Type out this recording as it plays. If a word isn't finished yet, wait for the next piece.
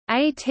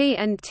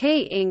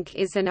AT&T Inc.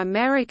 is an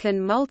American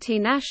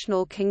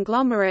multinational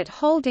conglomerate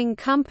holding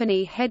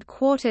company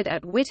headquartered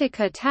at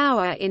Whitaker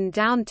Tower in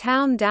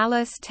downtown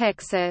Dallas,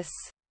 Texas.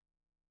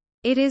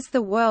 It is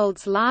the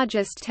world's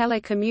largest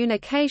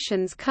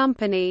telecommunications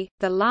company,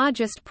 the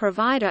largest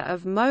provider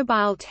of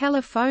mobile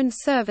telephone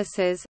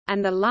services,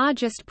 and the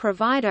largest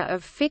provider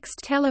of fixed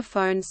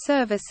telephone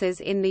services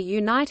in the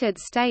United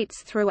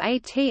States through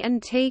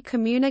AT&T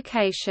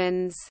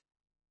Communications.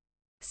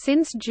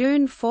 Since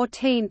June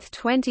 14,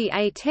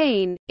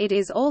 2018, it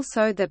is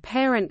also the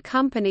parent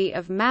company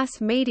of mass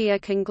media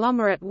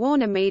conglomerate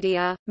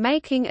WarnerMedia,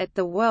 making it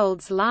the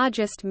world's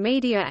largest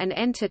media and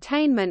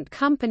entertainment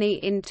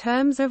company in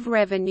terms of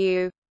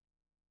revenue.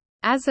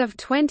 As of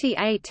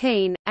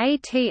 2018,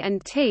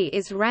 AT&T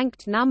is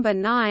ranked number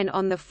 9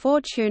 on the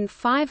Fortune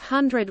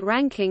 500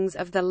 rankings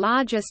of the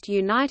largest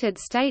United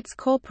States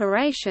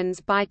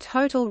corporations by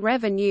total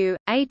revenue.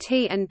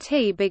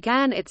 AT&T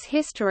began its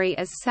history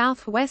as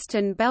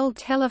Southwestern Bell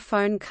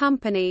Telephone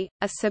Company,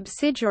 a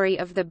subsidiary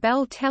of the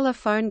Bell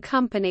Telephone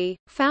Company,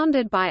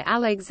 founded by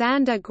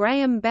Alexander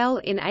Graham Bell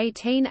in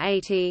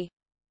 1880.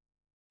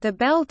 The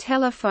Bell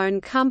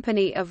Telephone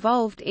Company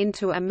evolved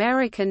into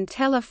American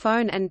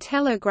Telephone and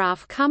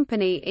Telegraph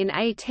Company in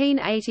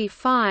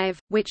 1885,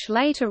 which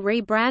later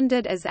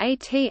rebranded as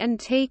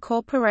AT&T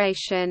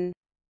Corporation.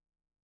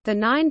 The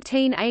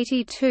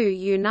 1982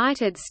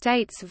 United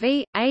States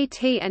v.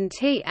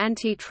 AT&T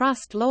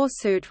antitrust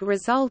lawsuit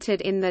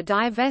resulted in the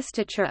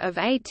divestiture of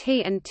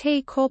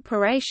AT&T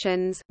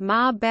Corporation's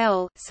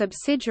Bell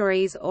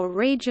subsidiaries or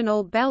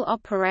regional Bell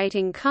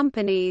operating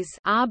companies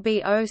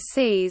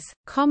 (RBOCs),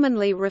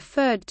 commonly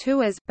referred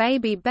to as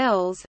Baby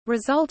Bells,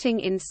 resulting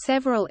in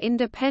several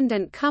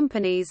independent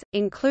companies,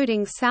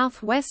 including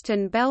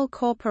Southwestern Bell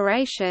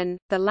Corporation.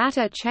 The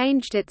latter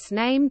changed its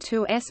name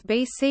to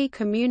SBC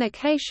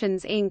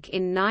Communications Inc.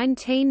 in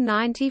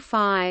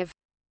 1995.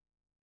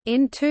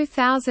 In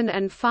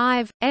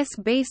 2005,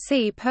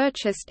 SBC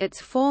purchased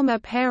its former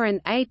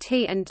parent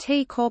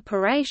AT&T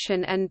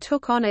Corporation and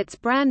took on its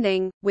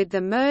branding, with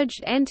the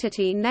merged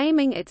entity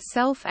naming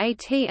itself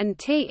AT&T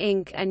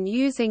Inc. and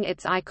using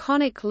its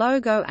iconic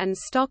logo and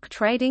stock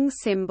trading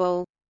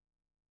symbol.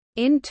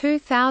 In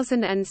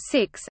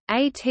 2006,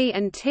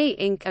 AT&T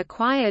Inc.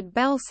 acquired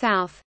Bell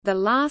South, the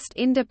last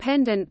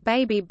independent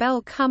Baby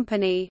Bell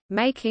company,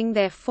 making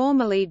their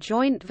formerly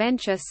joint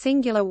venture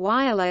Singular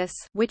Wireless,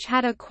 which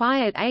had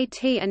acquired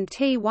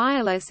AT&T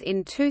Wireless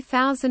in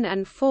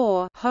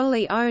 2004,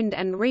 wholly owned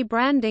and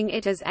rebranding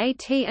it as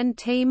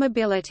AT&T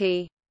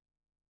Mobility.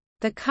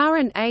 The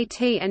current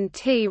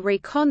AT&T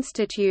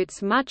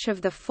reconstitutes much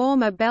of the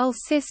former Bell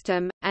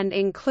system, and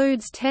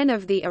includes 10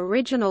 of the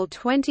original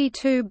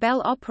 22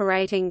 Bell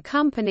operating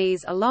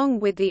companies along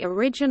with the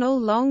original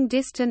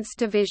long-distance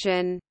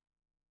division.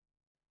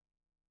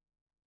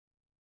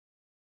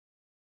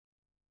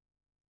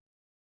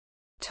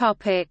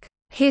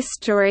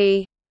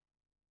 History.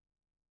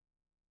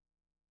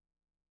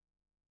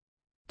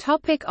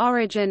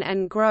 Origin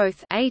and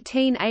growth.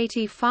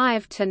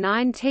 1885 to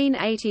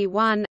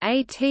 1981.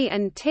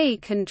 AT&T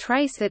can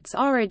trace its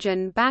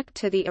origin back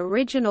to the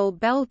original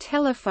Bell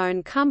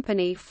Telephone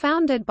Company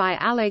founded by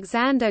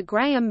Alexander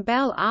Graham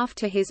Bell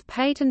after his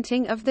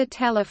patenting of the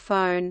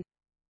telephone.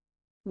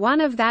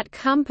 One of that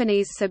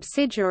company's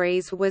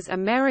subsidiaries was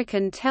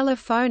American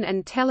Telephone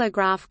and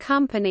Telegraph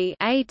Company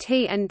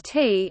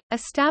 (AT&T),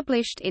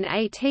 established in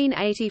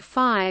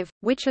 1885,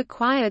 which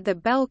acquired the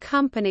Bell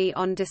Company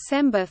on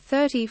December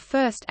 31,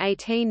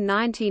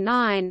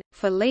 1899,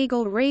 for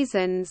legal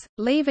reasons,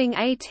 leaving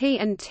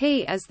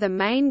AT&T as the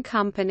main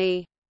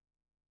company.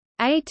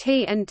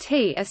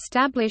 AT&T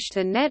established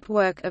a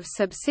network of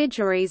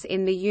subsidiaries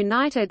in the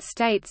United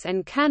States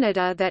and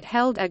Canada that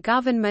held a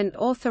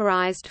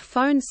government-authorized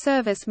phone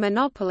service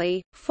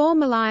monopoly,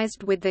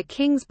 formalized with the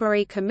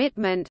Kingsbury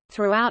Commitment,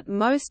 throughout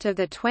most of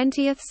the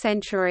 20th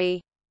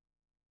century.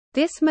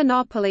 This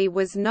monopoly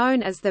was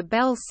known as the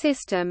Bell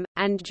system,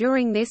 and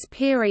during this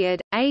period,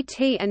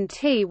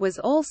 AT&T was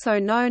also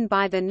known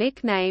by the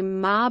nickname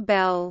Ma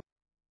Bell.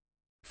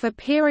 For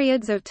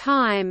periods of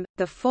time,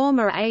 the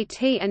former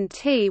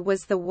AT&T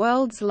was the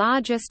world's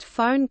largest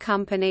phone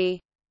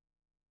company.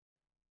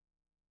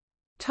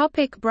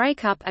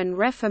 Breakup and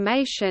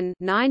reformation.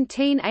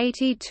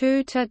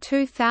 1982 to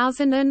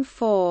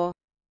 2004.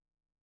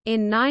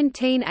 In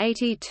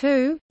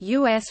 1982,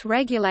 U.S.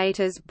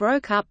 regulators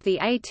broke up the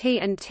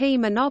AT&T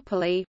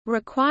monopoly,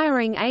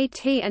 requiring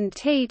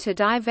AT&T to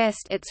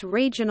divest its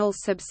regional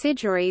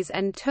subsidiaries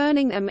and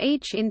turning them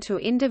each into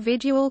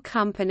individual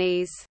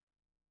companies.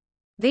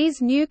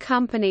 These new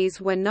companies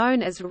were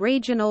known as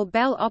regional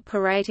Bell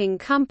operating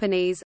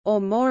companies,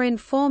 or more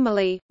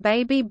informally,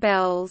 Baby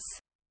Bells.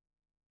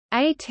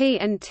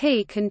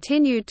 AT&T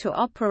continued to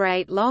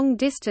operate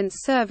long-distance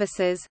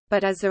services,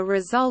 but as a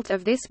result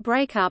of this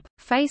breakup,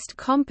 faced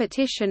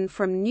competition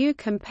from new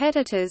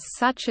competitors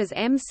such as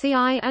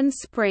MCI and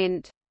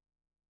Sprint.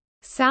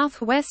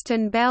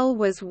 Southwestern Bell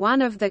was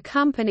one of the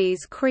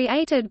companies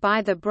created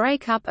by the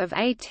breakup of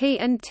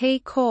AT&T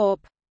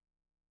Corp.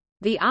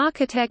 The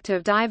architect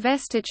of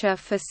divestiture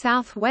for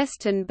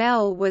Southwestern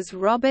Bell was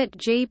Robert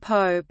G.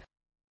 Pope.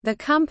 The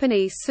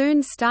company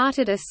soon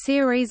started a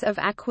series of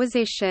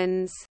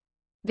acquisitions.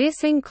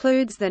 This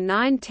includes the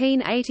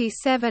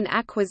 1987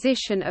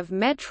 acquisition of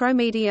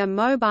Metromedia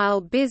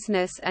Mobile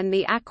Business and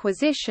the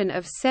acquisition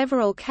of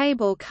several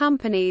cable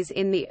companies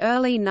in the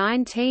early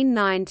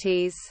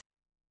 1990s.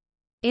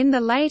 In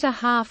the later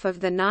half of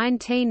the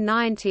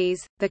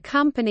 1990s, the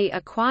company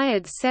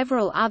acquired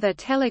several other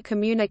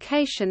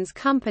telecommunications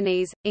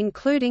companies,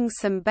 including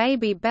some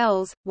Baby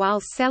Bells, while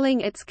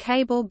selling its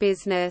cable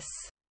business.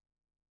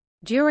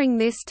 During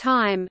this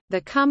time,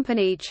 the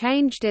company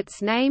changed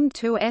its name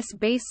to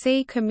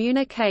SBC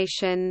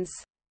Communications.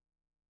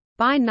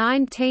 By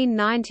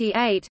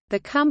 1998, the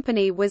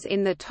company was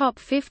in the top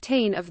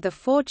 15 of the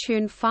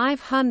Fortune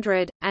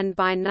 500, and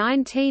by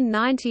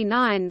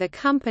 1999 the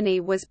company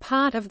was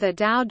part of the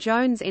Dow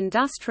Jones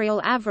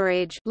Industrial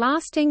Average,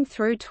 lasting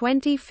through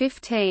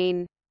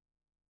 2015.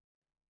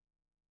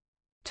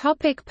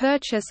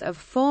 Purchase of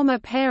former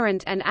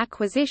parent and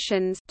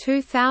acquisitions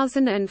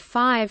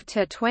 2005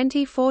 to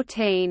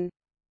 2014.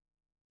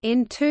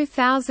 In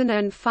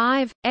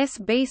 2005,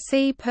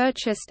 SBC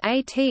purchased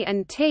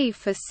AT&T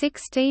for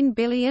 $16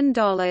 billion.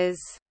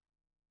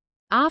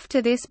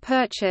 After this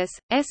purchase,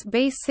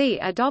 SBC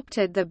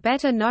adopted the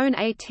better-known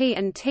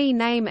AT&T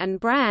name and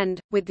brand,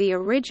 with the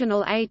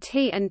original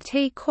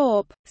AT&T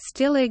Corp.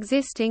 Still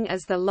existing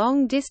as the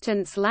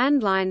long-distance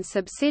Landline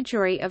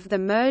subsidiary of the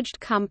merged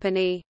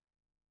company.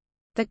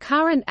 The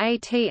current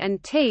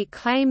AT&T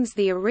claims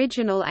the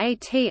original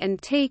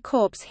AT&T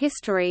Corp's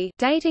history,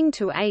 dating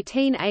to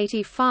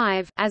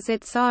 1885, as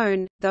its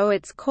own, though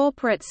its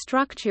corporate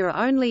structure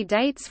only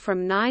dates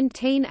from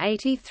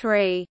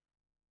 1983.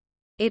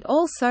 It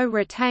also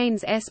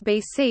retains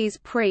SBC's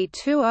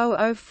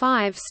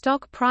pre-2005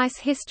 stock price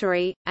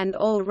history, and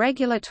all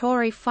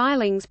regulatory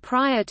filings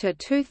prior to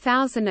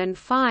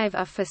 2005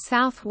 are for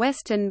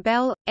Southwestern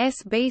Bell,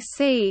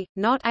 SBC,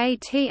 not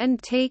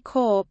AT&T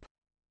Corp.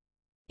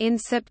 In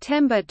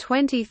September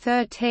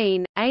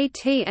 2013,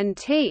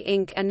 AT&T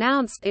Inc.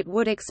 announced it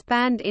would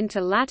expand into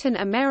Latin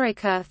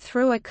America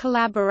through a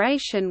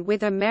collaboration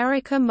with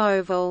América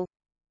Móvil.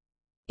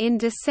 In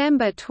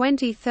December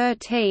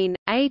 2013,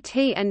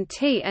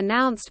 AT&T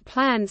announced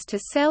plans to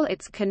sell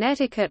its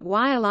Connecticut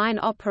wireline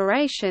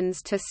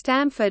operations to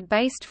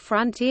Stamford-based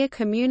Frontier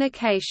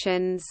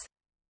Communications.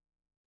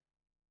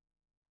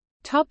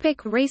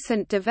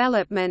 Recent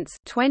developments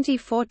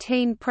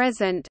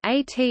 2014–present.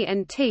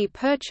 AT&T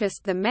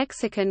purchased the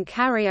Mexican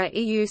carrier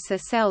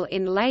Iusacell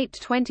in late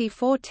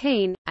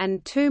 2014,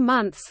 and 2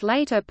 months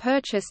later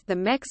purchased the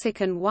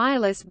Mexican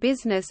wireless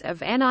business of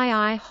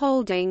NII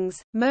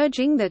Holdings,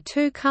 merging the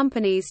two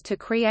companies to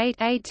create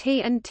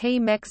AT&T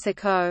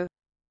Mexico.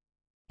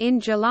 In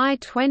July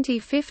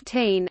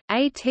 2015,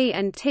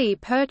 AT&T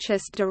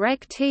purchased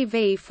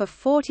DirecTV for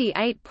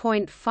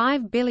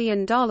 $48.5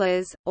 billion,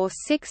 or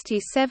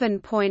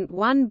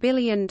 $67.1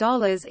 billion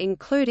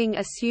including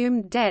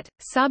assumed debt,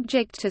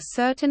 subject to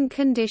certain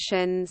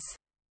conditions.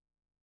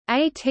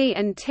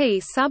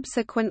 AT&T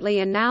subsequently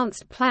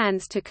announced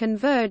plans to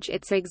converge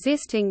its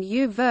existing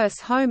U-verse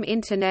home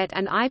internet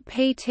and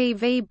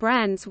IPTV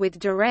brands with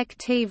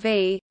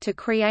DirecTV, to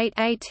create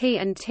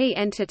AT&T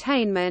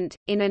Entertainment,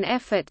 in an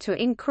effort to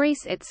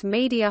increase its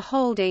media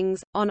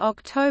holdings. On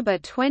October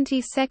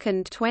 22,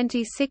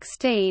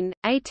 2016,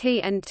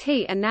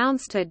 AT&T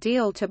announced a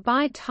deal to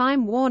buy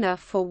Time Warner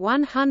for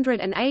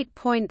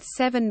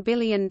 $108.7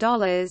 billion.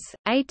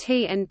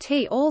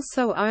 AT&T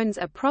also owns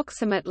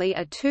approximately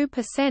a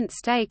 2%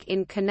 stake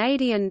in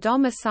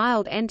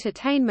Canadian-domiciled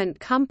entertainment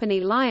company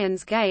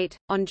Lionsgate.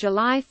 On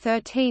July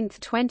 13,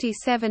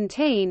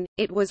 2017,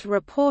 it was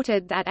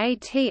reported that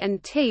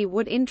AT&T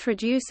would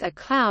introduce a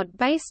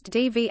cloud-based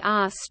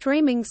DVR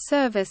streaming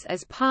service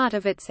as part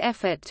of its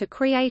effort to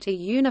create a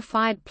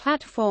unified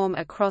platform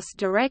across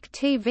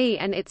DirecTV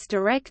and its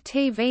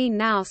DirecTV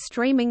Now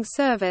streaming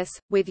service,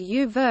 with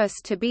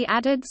U-verse to be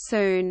added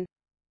soon.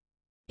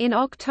 In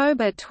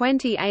October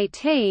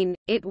 2018,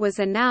 it was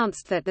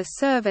announced that the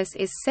service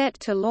is set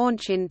to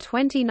launch in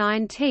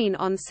 2019.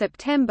 On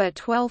September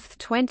 12,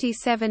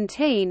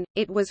 2017,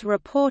 it was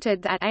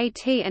reported that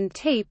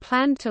AT&T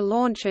planned to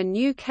launch a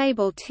new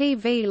cable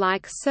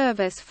TV-like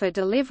service for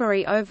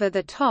delivery over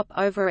the top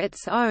over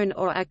its own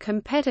or a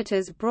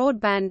competitor's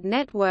broadband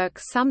network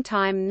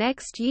sometime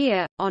next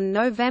year. On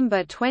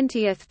November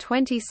 20,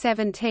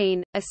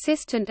 2017,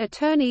 Assistant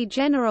Attorney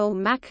General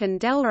Makan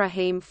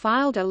Delrahim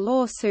filed a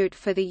lawsuit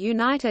for the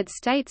United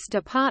States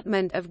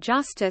Department of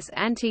Justice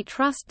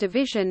Antitrust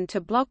Division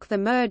to block the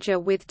merger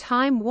with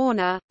Time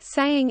Warner,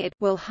 saying it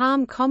will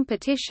harm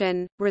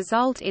competition,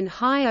 result in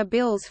higher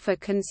bills for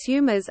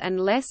consumers and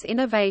less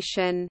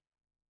innovation.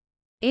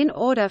 In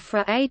order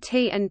for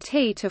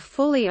AT&T to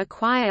fully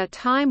acquire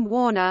Time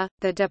Warner,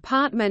 the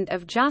Department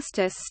of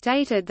Justice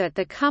stated that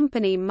the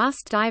company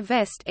must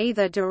divest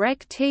either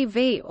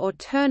DirecTV or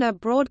Turner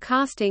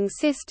Broadcasting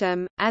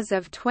System. As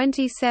of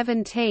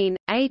 2017,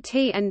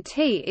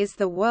 AT&T is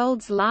the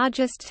world's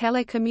largest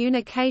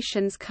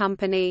telecommunications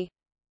company.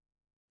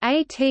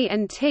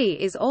 AT&T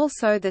is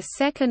also the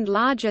second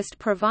largest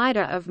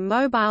provider of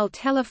mobile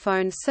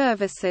telephone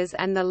services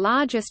and the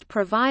largest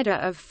provider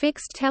of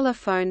fixed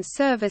telephone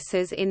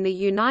services in the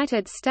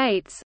United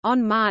States.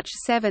 On March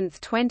 7,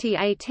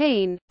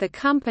 2018, the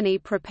company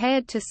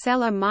prepared to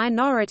sell a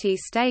minority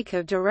stake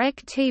of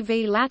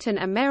DirecTV Latin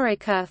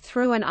America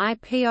through an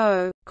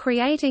IPO,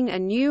 creating a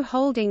new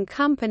holding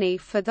company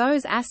for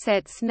those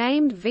assets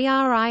named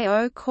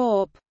VRIO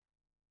Corp.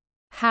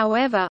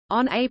 However,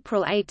 on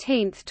April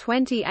 18,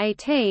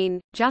 2018,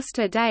 just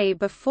a day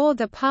before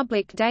the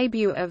public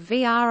debut of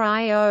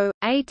VRIO,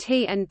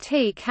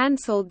 AT&T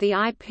cancelled the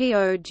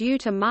IPO due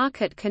to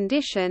market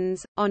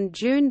conditions. On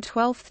June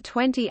 12,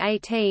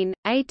 2018,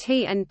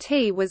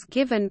 AT&T was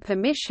given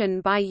permission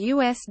by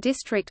U.S.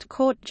 District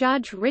Court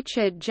Judge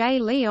Richard J.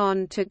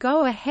 Leon to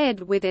go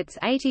ahead with its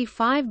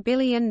 $85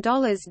 billion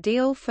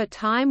deal for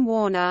Time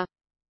Warner.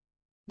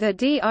 The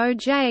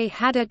DOJ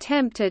had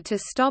attempted to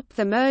stop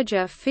the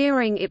merger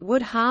fearing it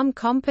would harm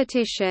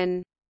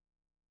competition.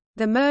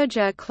 The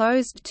merger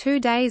closed 2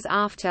 days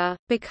after,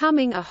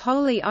 becoming a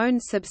wholly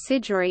owned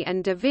subsidiary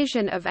and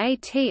division of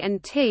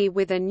AT&T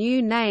with a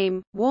new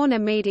name,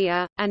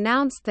 WarnerMedia,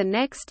 announced the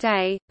next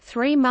day.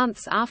 3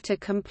 months after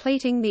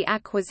completing the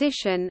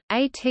acquisition,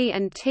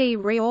 AT&T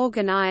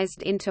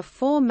reorganized into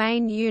 4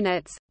 main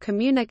units: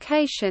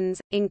 communications,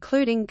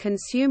 including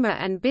consumer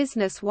and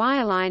business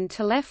wireline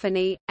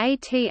telephony,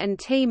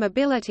 AT&T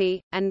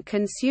Mobility, and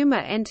consumer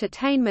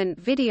entertainment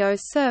video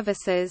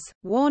services,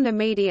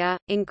 WarnerMedia,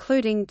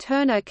 including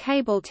Turner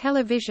Cable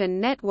Television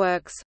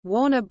Networks,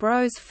 Warner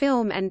Bros.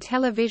 Film and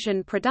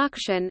Television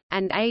Production,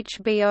 and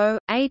HBO,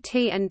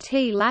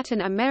 AT&T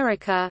Latin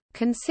America,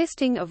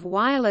 consisting of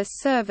wireless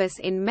service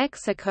in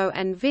Mexico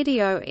and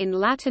video in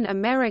Latin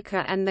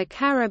America and the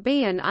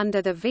Caribbean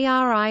under the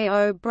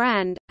VRIO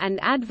brand, and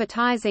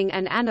advertising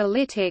and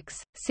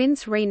analytics,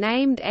 since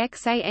renamed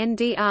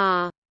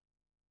XANDR.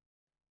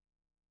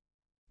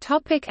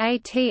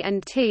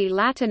 AT&T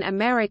Latin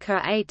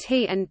America.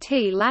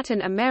 AT&T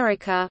Latin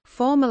America,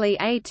 formerly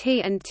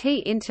AT&T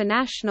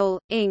International,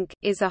 Inc.,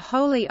 is a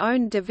wholly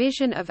owned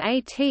division of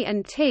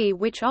AT&T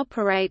which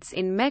operates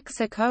in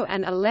Mexico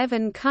and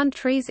 11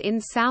 countries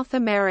in South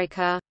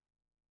America.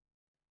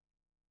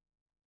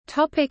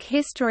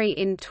 History.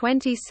 In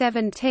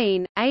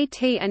 2017,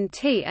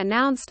 AT&T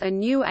announced a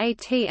new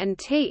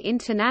AT&T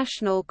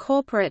International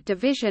corporate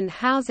division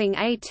housing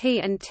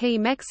AT&T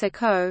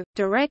Mexico,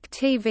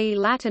 DirecTV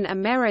Latin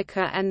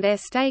America and their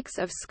stakes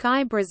of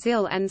Sky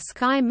Brazil and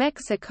Sky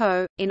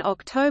Mexico. In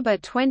October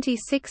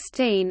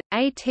 2016,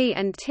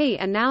 AT&T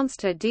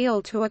announced a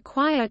deal to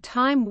acquire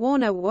Time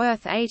Warner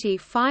worth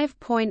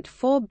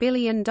 $85.4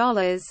 billion,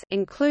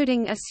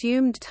 including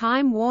assumed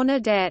Time Warner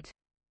debt.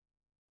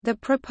 The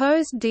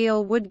proposed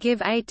deal would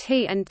give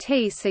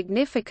AT&T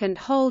significant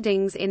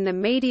holdings in the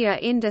media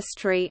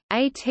industry.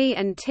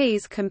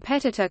 AT&T's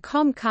competitor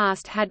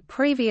Comcast had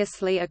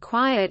previously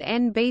acquired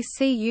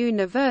NBC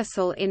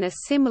Universal in a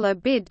similar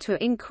bid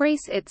to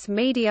increase its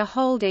media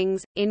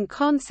holdings, in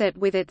concert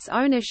with its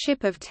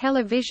ownership of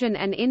television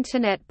and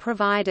Internet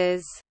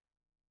providers.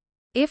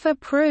 If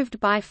approved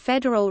by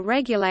federal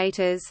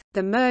regulators,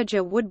 the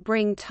merger would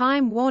bring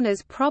Time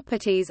Warner's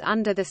properties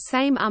under the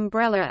same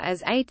umbrella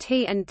as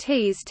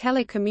AT&T's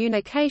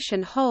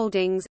telecommunication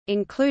holdings,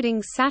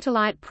 including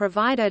satellite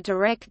provider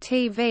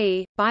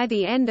DirecTV. By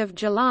the end of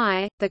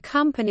July, the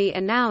company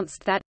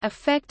announced that,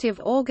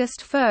 effective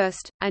August 1,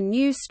 a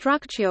new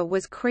structure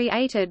was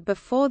created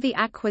before the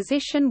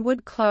acquisition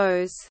would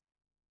close.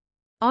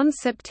 On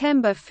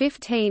September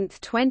 15,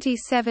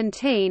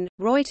 2017,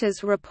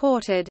 Reuters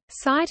reported,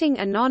 citing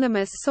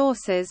anonymous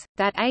sources,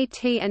 that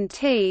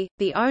AT&T,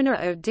 the owner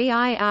of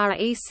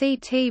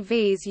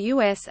DIRECTV's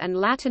US and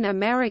Latin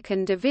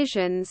American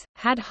divisions,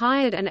 had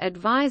hired an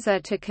advisor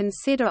to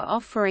consider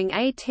offering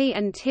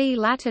AT&T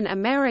Latin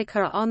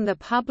America on the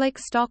public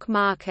stock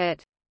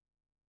market.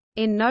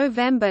 In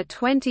November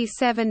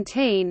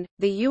 2017,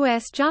 the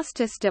U.S.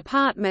 Justice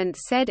Department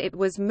said it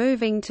was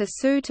moving to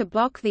sue to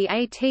block the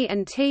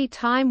AT&T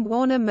Time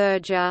Warner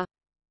merger.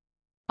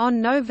 On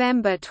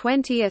November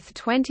 20,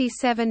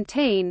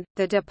 2017,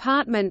 the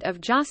Department of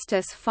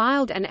Justice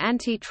filed an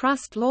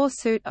antitrust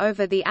lawsuit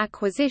over the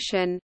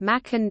acquisition.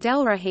 Makan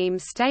Delrahim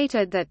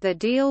stated that the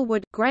deal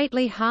would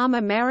greatly harm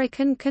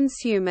American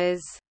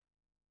consumers.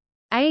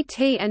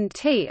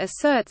 AT&T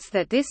asserts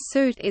that this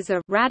suit is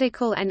a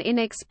radical and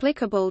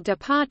inexplicable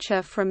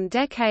departure from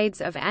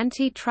decades of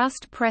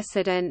antitrust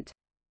precedent.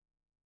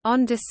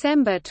 On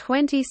December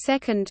 22,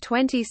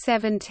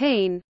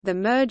 2017, the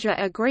merger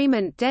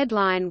agreement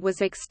deadline was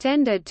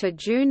extended to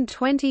June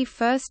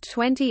 21,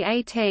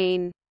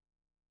 2018.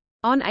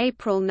 On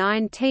April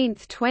 19,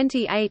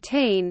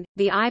 2018,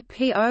 the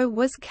IPO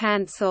was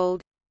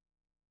cancelled.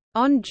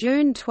 On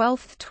June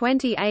 12,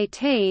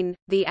 2018,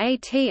 the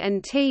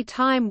AT&T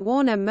Time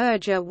Warner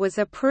merger was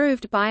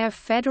approved by a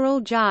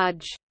federal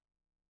judge.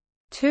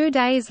 2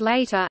 days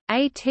later,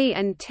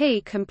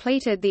 AT&T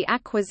completed the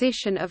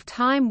acquisition of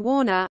Time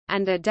Warner,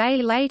 and a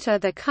day later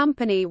the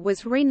company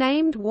was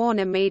renamed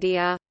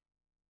WarnerMedia.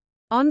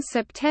 On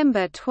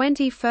September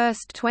 21,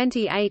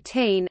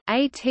 2018,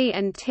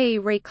 AT&T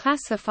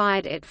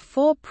reclassified it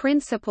 4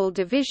 principal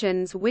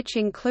divisions, which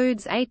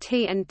includes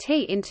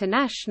AT&T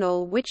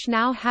International, which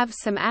now have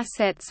some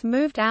assets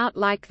moved out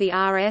like the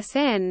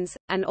RSNs,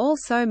 and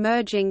also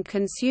merging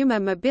consumer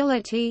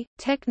mobility,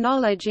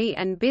 technology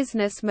and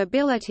business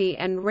mobility,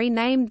 and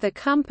renamed the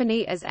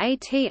company as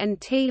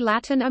AT&T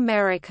Latin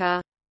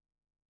America.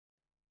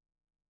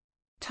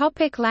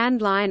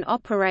 Landline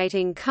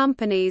operating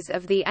companies.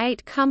 Of the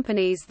 8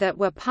 companies that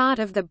were part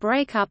of the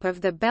breakup of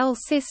the Bell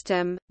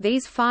system,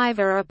 these 5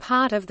 are a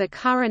part of the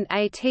current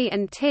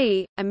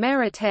AT&T.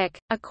 Ameritech,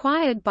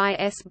 acquired by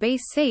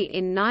SBC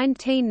in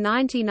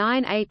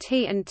 1999.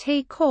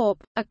 AT&T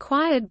Corp.,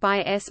 acquired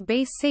by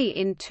SBC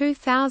in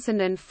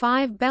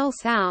 2005. Bell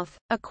South,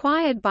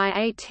 acquired by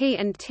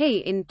AT&T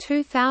in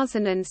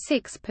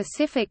 2006.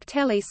 Pacific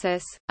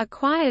Telesis,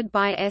 acquired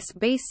by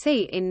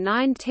SBC in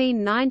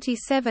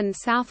 1997.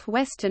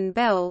 Southwestern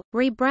Bell,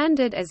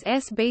 rebranded as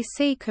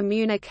SBC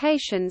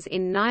Communications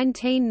in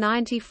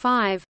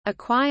 1995,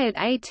 acquired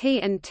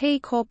AT&T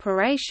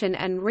Corporation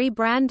and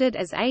rebranded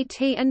as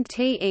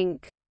AT&T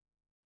Inc.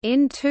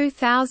 in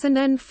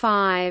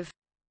 2005.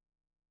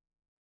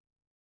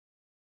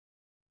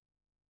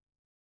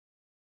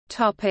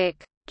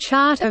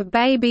 Chart of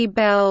baby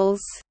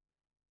bells.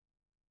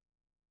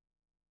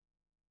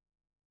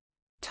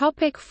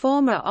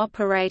 Former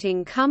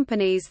operating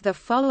companies. The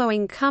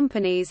following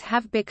companies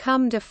have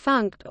become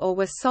defunct or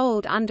were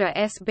sold under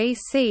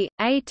SBC,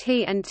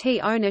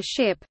 AT&T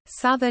ownership: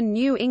 Southern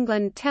New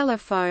England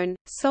Telephone,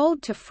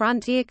 sold to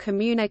Frontier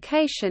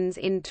Communications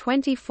in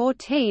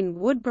 2014.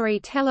 Woodbury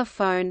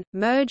Telephone,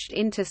 merged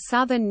into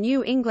Southern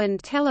New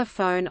England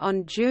Telephone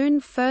on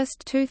June 1,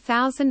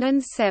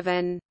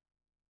 2007.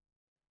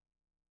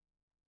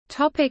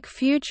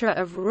 Future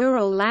of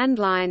rural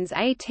landlines.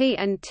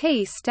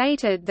 AT&T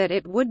stated that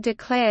it would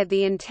declare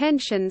the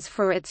intentions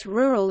for its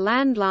rural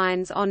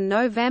landlines on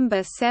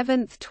November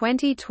 7,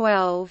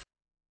 2012.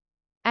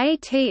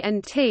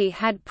 AT&T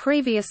had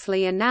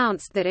previously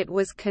announced that it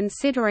was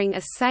considering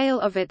a sale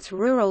of its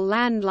rural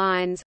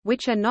landlines,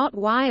 which are not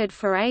wired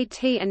for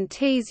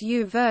AT&T's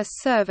U-verse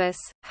service.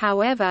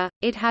 However,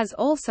 it has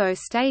also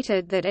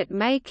stated that it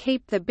may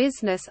keep the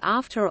business.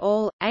 After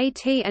all,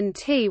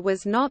 AT&T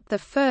was not the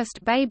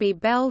first baby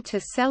bell to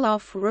sell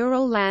off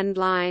rural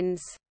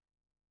landlines.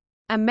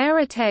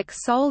 Ameritech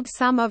sold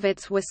some of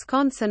its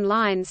Wisconsin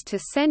lines to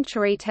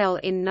CenturyTel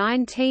in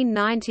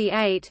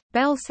 1998.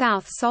 Bell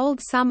South sold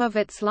some of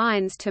its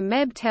lines to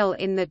Mebtel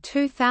in the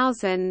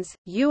 2000s.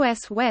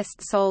 US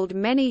West sold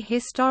many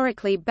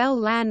historically Bell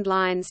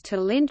landlines to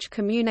Lynch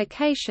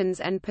Communications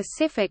and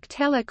Pacific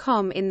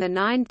Telecom in the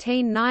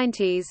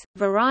 1990s.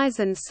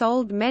 Verizon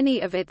sold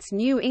many of its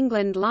New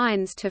England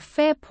lines to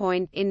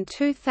Fairpoint in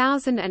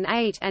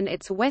 2008 and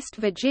its West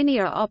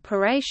Virginia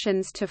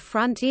operations to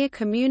Frontier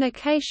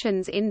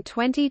Communications in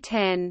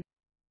 2010.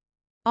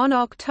 On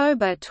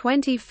October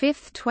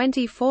 25,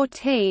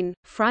 2014,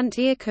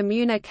 Frontier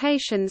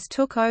Communications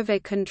took over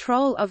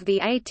control of the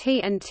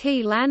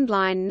AT&T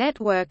landline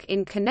network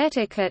in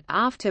Connecticut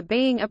after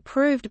being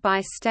approved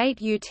by state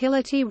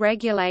utility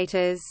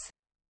regulators.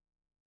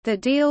 The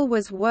deal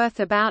was worth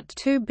about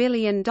 $2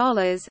 billion,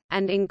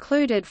 and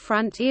included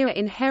Frontier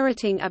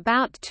inheriting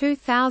about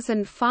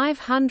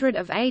 2,500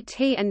 of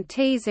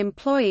AT&T's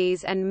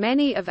employees and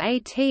many of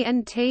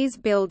AT&T's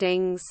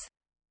buildings.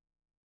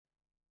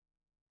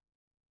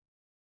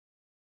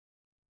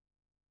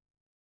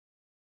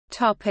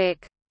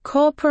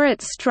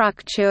 Corporate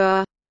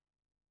structure.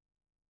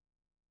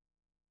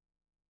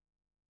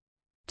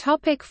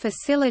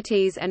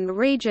 Facilities and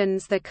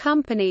regions. The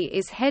company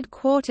is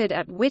headquartered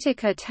at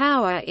Whitaker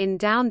Tower in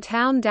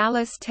downtown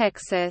Dallas,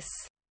 Texas.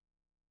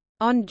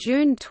 On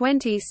June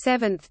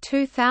 27,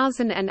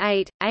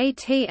 2008,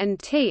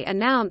 AT&T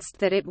announced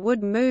that it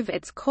would move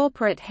its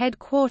corporate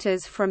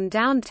headquarters from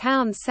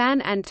downtown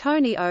San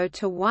Antonio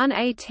to One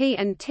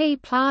AT&T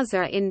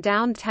Plaza in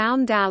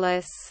downtown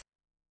Dallas.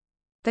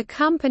 The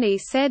company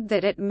said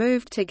that it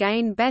moved to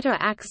gain better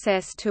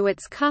access to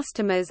its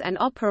customers and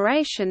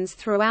operations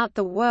throughout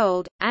the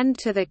world, and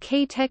to the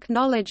key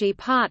technology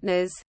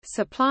partners,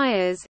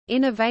 suppliers,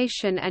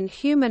 innovation and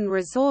human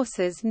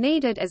resources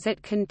needed as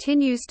it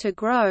continues to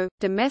grow,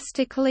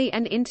 domestically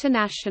and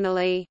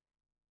internationally.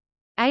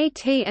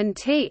 AT&T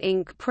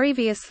Inc.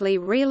 previously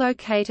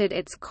relocated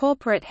its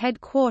corporate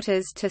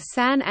headquarters to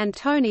San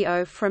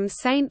Antonio from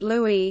St.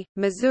 Louis,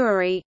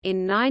 Missouri,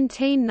 in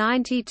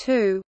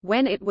 1992,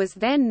 when it was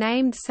then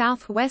named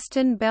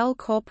Southwestern Bell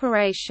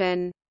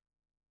Corporation.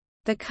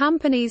 The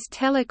company's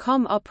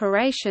telecom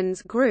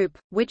operations group,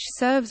 which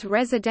serves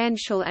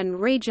residential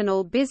and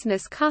regional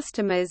business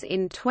customers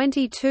in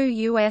 22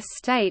 U.S.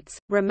 states,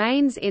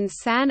 remains in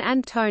San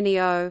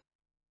Antonio.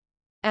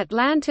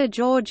 Atlanta,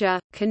 Georgia,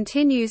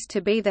 continues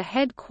to be the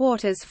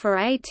headquarters for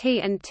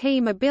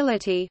AT&T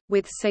Mobility,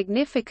 with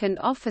significant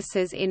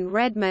offices in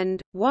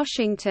Redmond,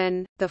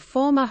 Washington, the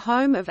former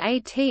home of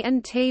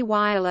AT&T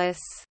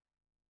Wireless.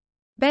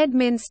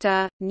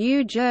 Bedminster,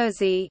 New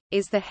Jersey,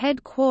 is the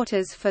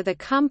headquarters for the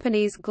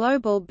company's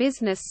Global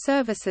Business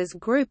Services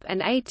Group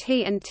and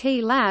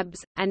AT&T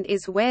Labs, and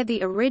is where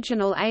the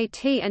original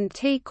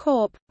AT&T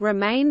Corp.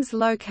 Remains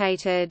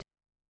located.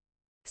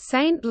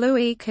 St.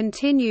 Louis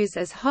continues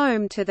as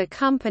home to the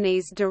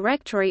company's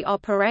directory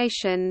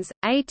operations,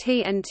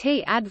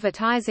 AT&T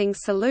Advertising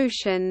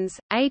Solutions.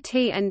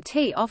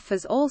 AT&T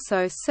offers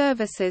also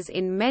services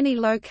in many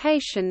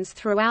locations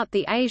throughout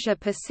the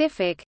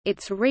Asia-Pacific.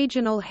 Its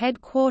regional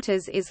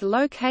headquarters is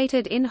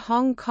located in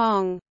Hong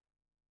Kong.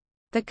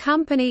 The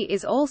company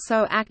is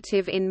also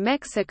active in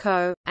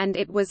Mexico, and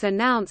it was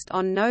announced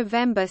on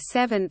November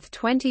 7,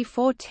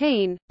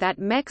 2014, that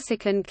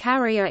Mexican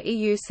carrier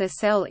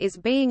Iusacell is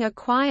being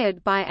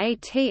acquired by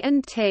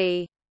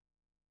AT&T.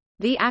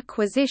 The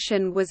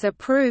acquisition was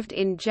approved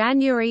in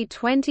January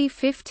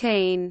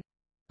 2015.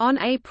 On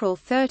April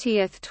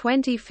 30,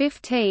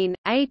 2015,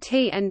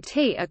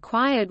 AT&T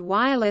acquired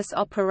wireless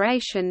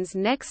operations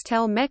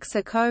Nextel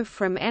Mexico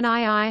from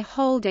NII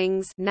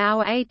Holdings,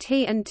 now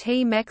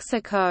AT&T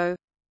Mexico.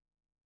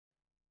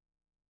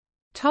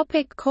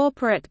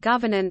 Corporate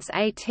governance.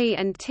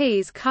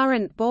 AT&T's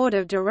current board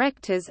of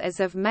directors as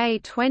of May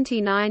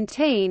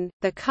 2019.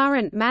 The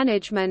current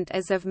management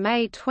as of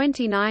May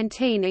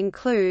 2019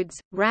 includes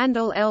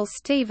Randall L.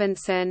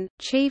 Stevenson,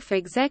 Chief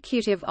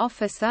Executive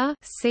Officer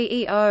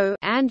 (CEO),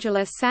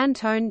 Angela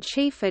Santone,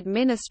 Chief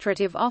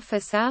Administrative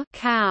Officer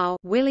 (COO),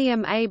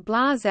 William A.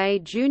 Blase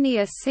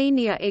Jr.,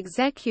 Senior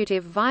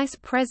Executive Vice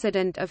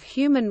President of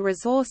Human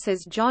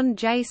Resources, John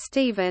J.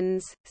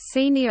 Stevens,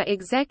 Senior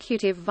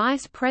Executive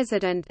Vice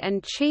President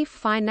and Chief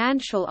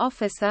Financial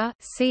Officer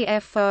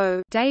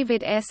 (CFO),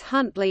 David S.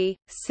 Huntley,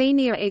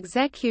 Senior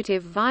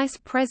Executive Vice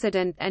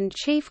President and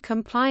Chief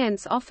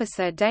Compliance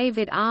Officer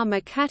David R.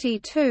 McCarty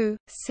II,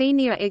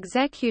 Senior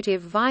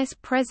Executive Vice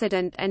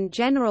President and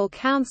General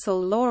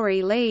Counsel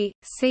Lori Lee,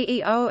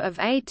 CEO of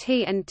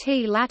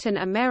AT&T Latin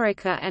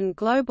America and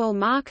Global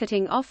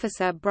Marketing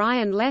Officer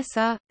Brian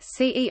Lesser,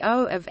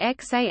 CEO of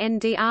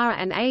XANDR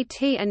and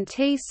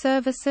AT&T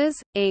Services,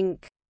 Inc.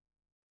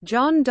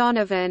 John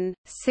Donovan,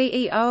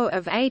 CEO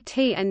of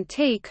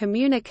AT&T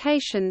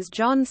Communications,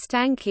 John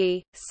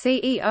Stankey,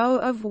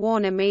 CEO of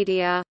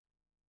WarnerMedia.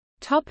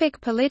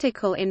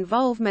 Political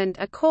involvement.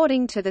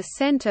 According to the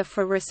Center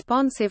for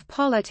Responsive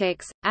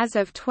Politics, as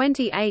of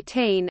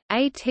 2018,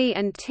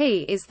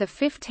 AT&T is the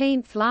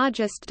 15th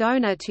largest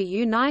donor to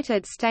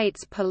United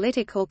States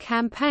political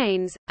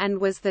campaigns, and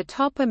was the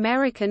top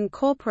American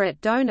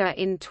corporate donor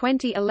in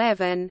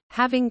 2011,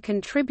 having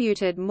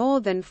contributed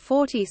more than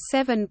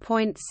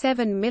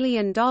 $47.7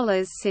 million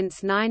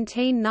since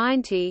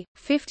 1990,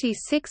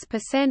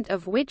 56%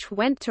 of which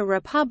went to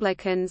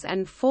Republicans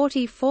and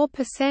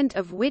 44%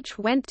 of which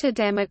went to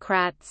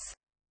Democrats.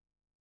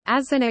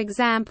 As an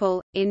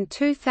example, in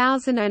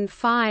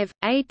 2005,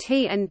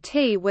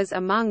 AT&T was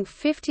among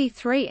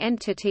 53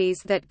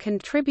 entities that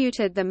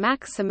contributed the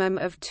maximum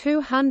of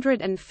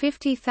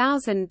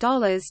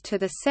 $250,000 to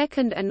the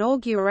second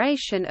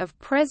inauguration of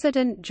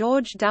President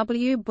George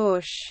W.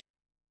 Bush.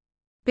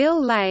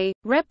 Bill Lay,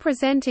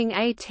 representing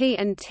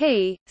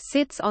AT&T,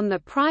 sits on the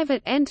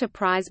Private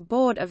Enterprise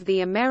Board of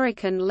the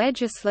American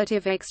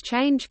Legislative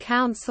Exchange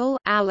Council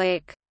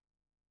 (ALEC).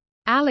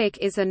 ALEC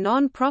is a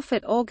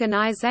non-profit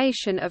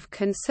organization of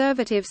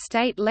conservative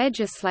state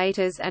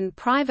legislators and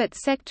private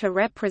sector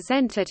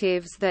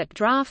representatives that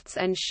drafts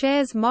and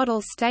shares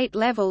model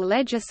state-level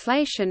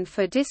legislation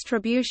for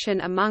distribution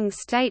among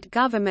state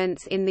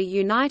governments in the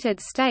United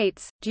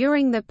States.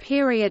 During the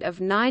period of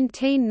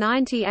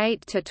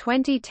 1998 to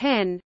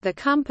 2010, the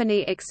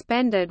company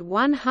expended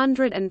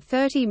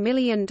 $130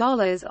 million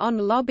on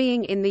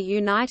lobbying in the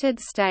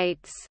United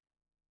States.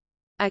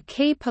 A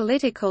key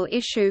political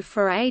issue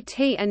for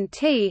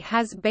AT&T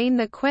has been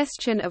the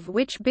question of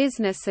which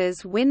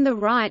businesses win the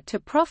right to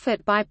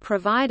profit by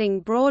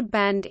providing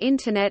broadband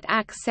Internet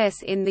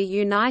access in the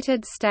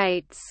United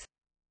States.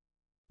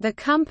 The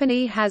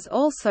company has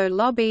also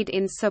lobbied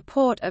in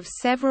support of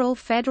several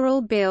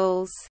federal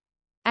bills.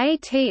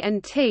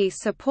 AT&T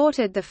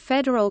supported the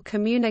Federal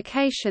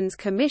Communications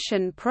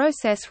Commission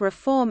Process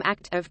Reform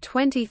Act of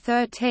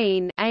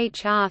 2013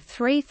 (H.R.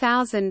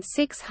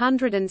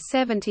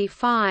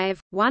 3675),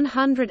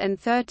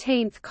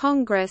 113th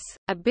Congress,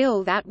 a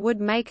bill that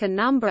would make a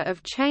number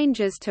of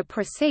changes to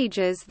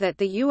procedures that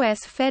the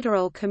U.S.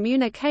 Federal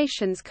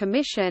Communications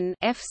Commission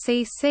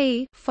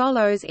 (FCC)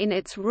 follows in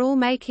its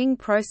rulemaking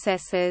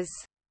processes.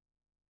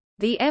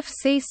 The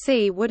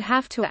FCC would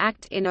have to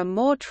act in a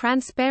more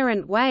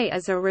transparent way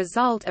as a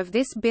result of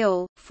this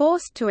bill,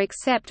 forced to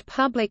accept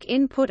public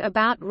input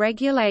about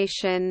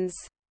regulations.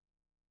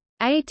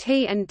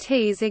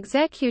 AT&T's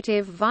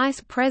Executive Vice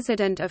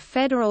President of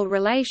Federal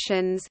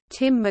Relations,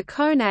 Tim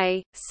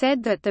McConaughey,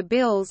 said that the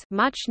bill's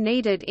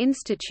much-needed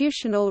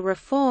institutional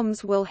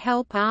reforms will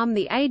help arm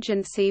the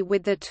agency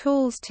with the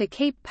tools to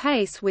keep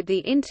pace with the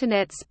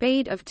Internet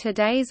speed of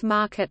today's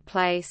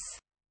marketplace.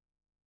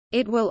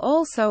 It will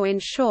also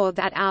ensure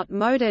that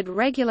outmoded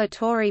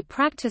regulatory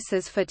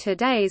practices for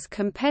today's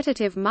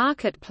competitive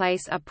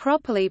marketplace are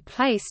properly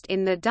placed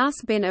in the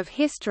dustbin of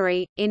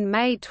history. In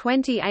May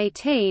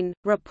 2018,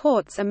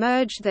 reports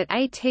emerged that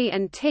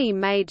AT&T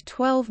made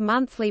 12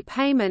 monthly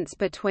payments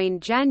between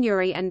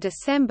January and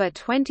December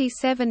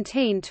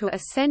 2017 to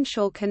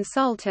Essential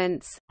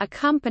Consultants, a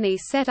company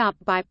set up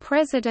by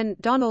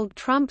President Donald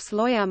Trump's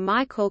lawyer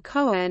Michael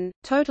Cohen,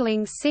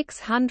 totaling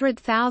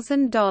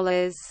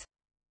 $600,000.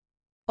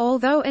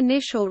 Although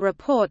initial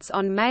reports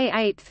on May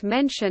 8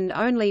 mentioned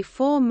only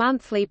 4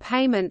 monthly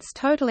payments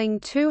totaling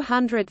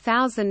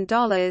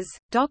 $200,000,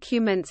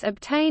 documents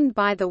obtained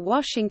by The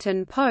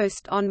Washington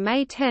Post on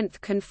May 10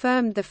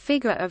 confirmed the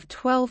figure of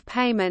 12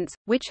 payments,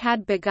 which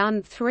had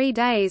begun 3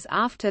 days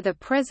after the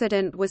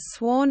president was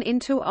sworn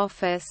into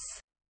office.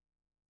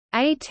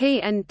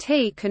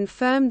 AT&T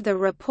confirmed the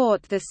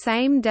report the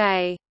same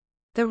day.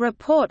 The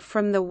report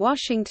from The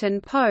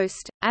Washington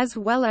Post, as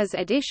well as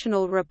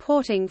additional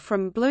reporting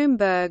from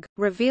Bloomberg,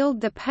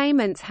 revealed the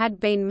payments had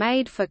been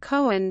made for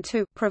Cohen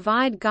to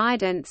provide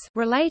guidance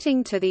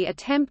relating to the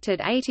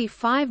attempted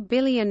 $85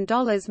 billion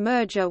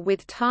merger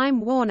with Time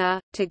Warner,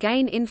 to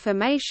gain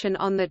information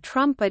on the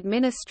Trump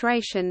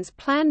administration's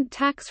planned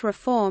tax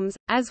reforms,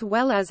 as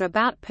well as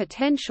about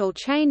potential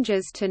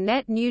changes to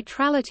net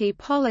neutrality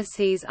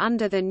policies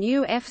under the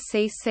new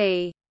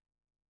FCC.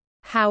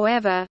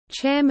 However,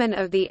 chairman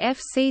of the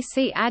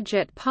FCC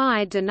Ajit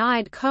Pai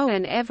denied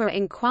Cohen ever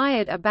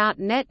inquired about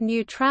net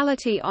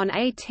neutrality on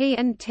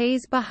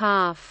AT&T's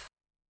behalf.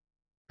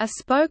 A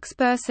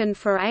spokesperson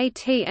for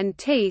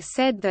AT&T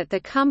said that the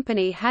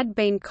company had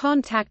been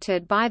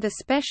contacted by the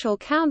special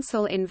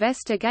counsel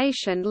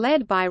investigation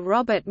led by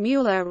Robert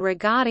Mueller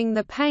regarding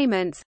the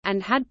payments,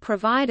 and had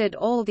provided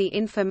all the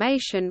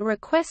information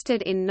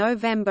requested in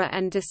November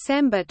and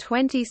December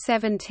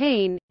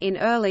 2017. In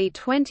early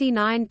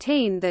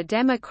 2019, the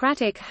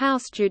Democratic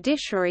House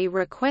Judiciary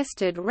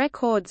requested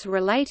records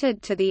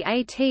related to the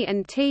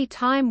AT&T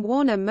Time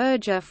Warner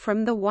merger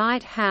from the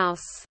White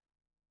House.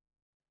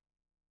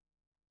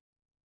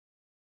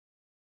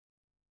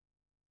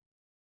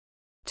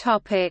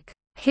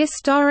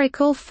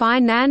 Historical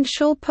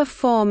financial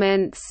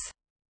performance.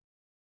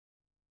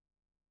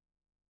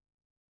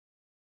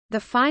 The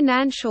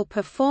financial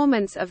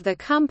performance of the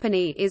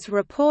company is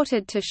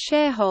reported to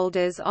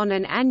shareholders on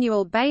an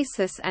annual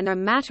basis and a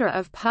matter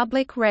of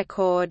public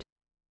record.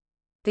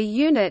 The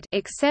unit,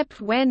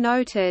 except where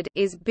noted,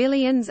 is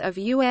billions of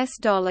US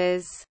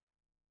dollars.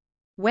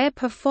 Where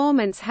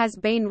performance has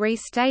been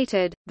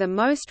restated, the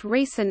most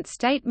recent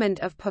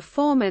statement of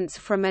performance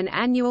from an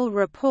annual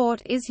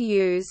report is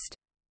used.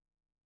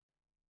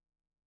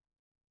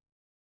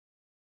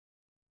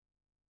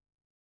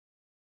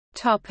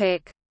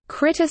 Topic: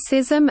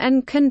 Criticism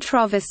and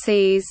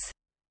controversies.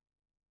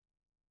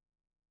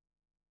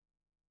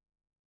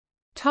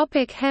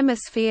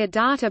 Hemisphere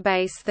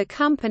database. The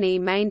company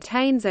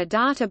maintains a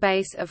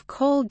database of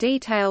call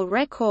detail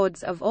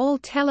records of all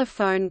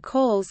telephone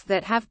calls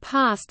that have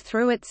passed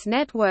through its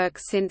network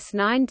since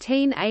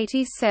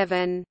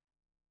 1987.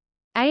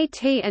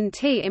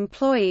 AT&T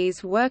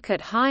employees work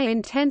at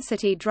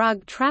high-intensity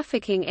drug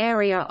trafficking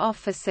area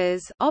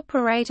offices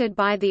operated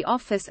by the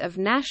Office of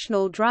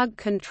National Drug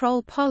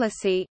Control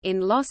Policy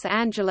in Los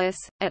Angeles,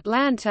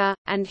 Atlanta,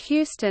 and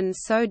Houston,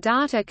 so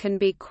data can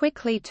be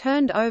quickly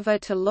turned over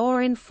to law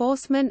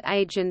enforcement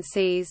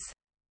agencies.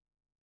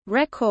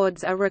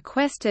 Records are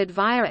requested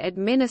via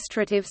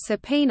administrative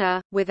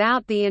subpoena,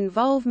 without the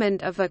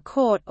involvement of a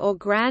court or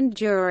grand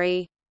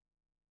jury.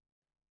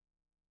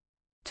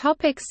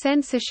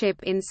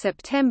 Censorship. In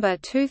September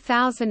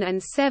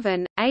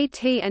 2007,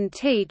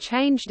 AT&T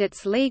changed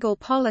its legal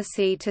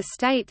policy to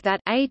state that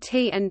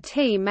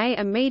AT&T may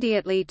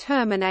immediately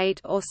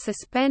terminate or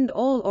suspend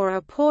all or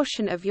a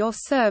portion of your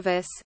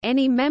service,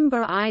 any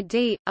member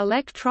ID,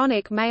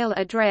 electronic mail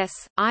address,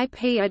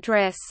 IP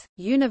address,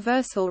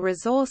 universal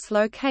resource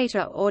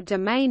locator or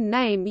domain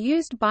name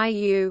used by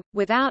you,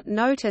 without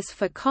notice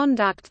for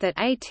conduct that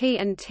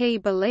AT&T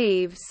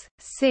believes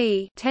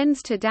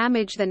tends to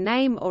damage the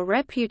name or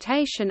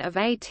reputation of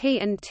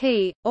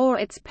AT&T, or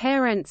its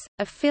parents,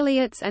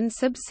 affiliates and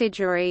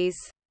subsidiaries.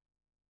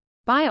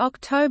 By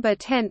October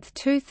 10,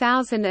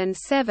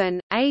 2007,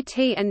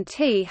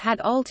 AT&T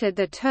had altered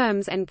the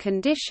terms and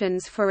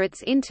conditions for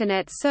its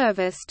Internet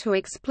service to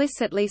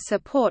explicitly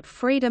support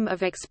freedom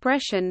of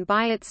expression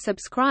by its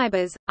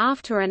subscribers,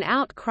 after an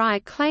outcry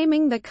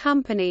claiming the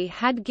company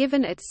had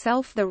given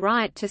itself the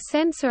right to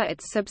censor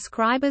its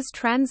subscribers'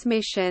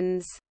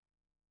 transmissions.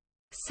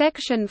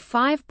 Section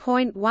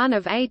 5.1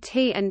 of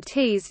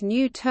AT&T's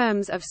new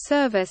Terms of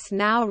Service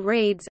now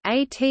reads,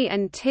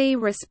 AT&T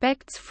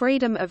respects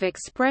freedom of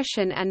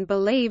expression and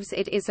believes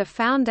it is a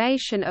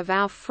foundation of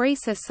our free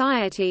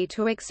society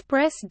to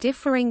express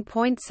differing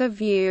points of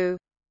view.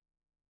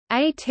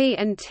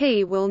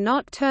 AT&T will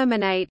not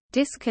terminate,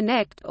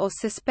 disconnect or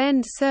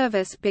suspend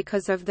service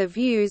because of the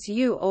views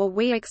you or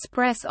we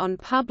express on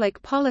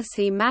public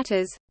policy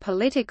matters,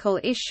 political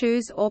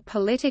issues or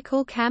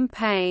political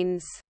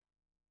campaigns.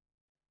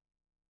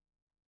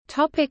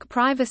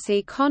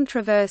 Privacy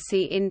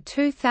controversy. In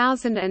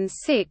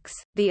 2006,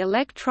 the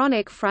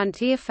Electronic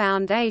Frontier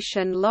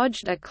Foundation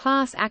lodged a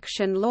class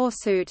action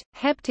lawsuit,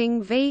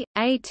 Hepting v.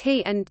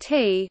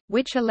 AT&T,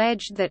 which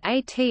alleged that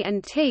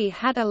AT&T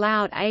had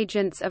allowed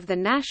agents of the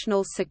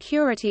National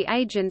Security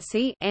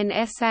Agency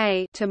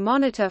 (NSA) to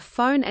monitor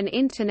phone and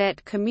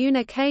Internet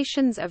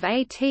communications of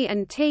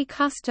AT&T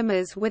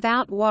customers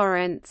without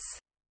warrants.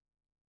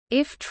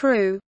 If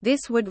true,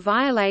 this would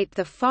violate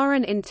the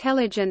Foreign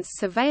Intelligence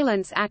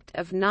Surveillance Act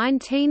of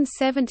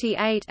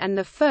 1978 and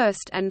the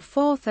First and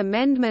Fourth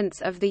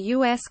Amendments of the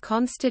U.S.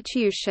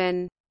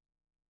 Constitution.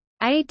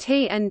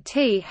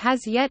 AT&T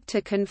has yet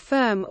to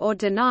confirm or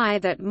deny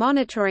that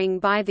monitoring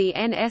by the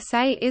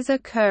NSA is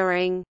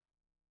occurring.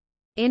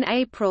 In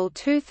April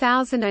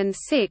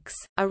 2006,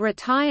 a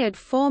retired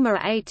former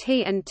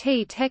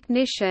AT&T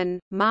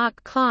technician,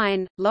 Mark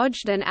Klein,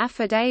 lodged an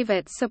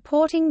affidavit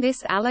supporting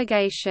this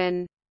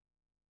allegation.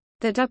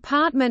 The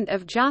Department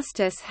of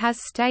Justice has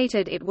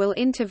stated it will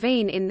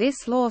intervene in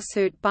this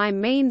lawsuit by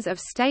means of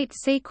state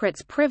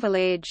secrets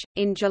privilege.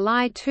 In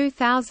July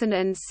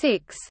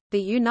 2006,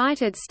 the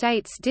United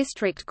States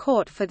District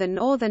Court for the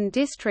Northern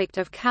District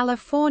of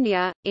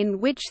California, in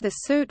which the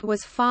suit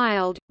was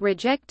filed,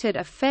 rejected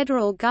a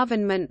federal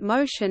government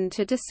motion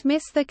to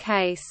dismiss the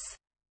case.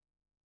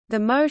 The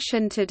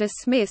motion to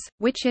dismiss,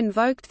 which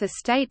invoked the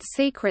state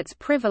secrets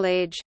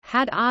privilege,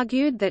 had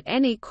argued that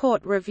any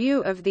court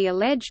review of the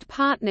alleged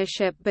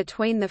partnership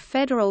between the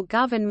federal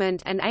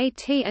government and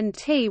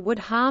AT&T would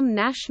harm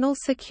national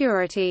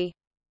security.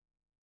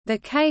 The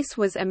case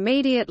was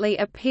immediately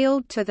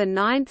appealed to the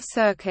Ninth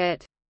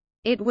Circuit.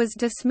 It was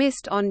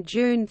dismissed on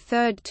June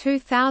 3,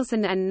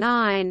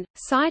 2009,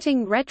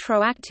 citing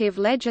retroactive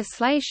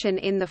legislation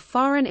in the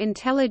Foreign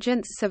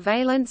Intelligence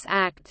Surveillance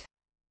Act.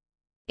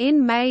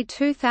 In May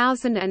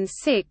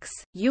 2006,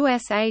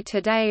 USA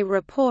Today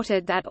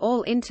reported that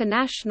all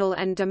international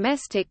and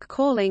domestic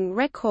calling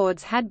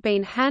records had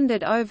been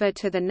handed over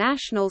to the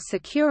National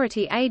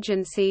Security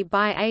Agency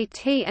by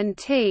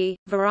AT&T,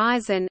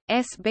 Verizon,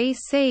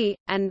 SBC,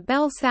 and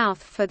Bell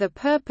South for the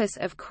purpose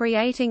of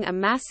creating a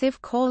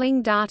massive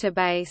calling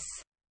database.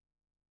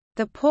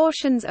 The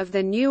portions of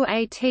the new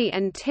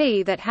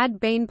AT&T that had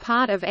been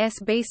part of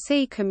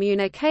SBC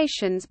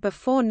communications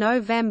before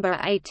November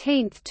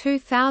 18,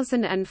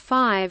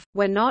 2005,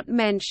 were not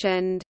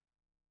mentioned.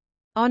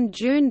 On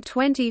June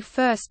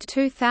 21,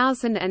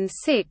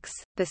 2006,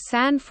 the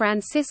San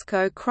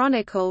Francisco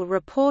Chronicle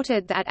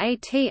reported that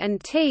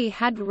AT&T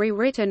had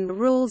rewritten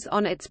rules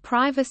on its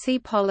privacy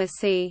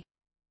policy.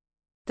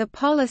 The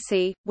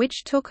policy,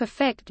 which took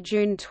effect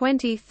June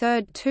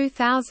 23,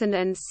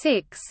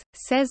 2006,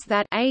 says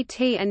that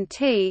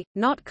AT&T,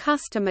 not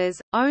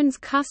customers, owns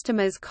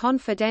customers'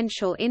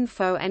 confidential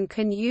info and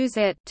can use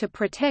it to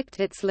protect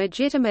its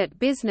legitimate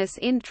business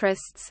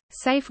interests,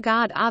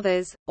 safeguard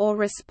others, or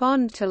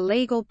respond to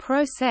legal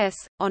process.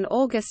 On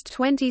August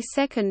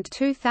 22,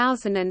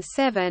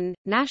 2007,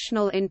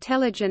 National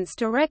Intelligence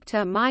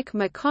Director Mike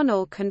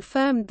McConnell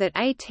confirmed that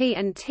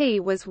AT&T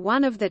was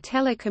one of the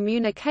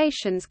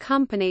telecommunications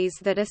companies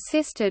that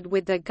assisted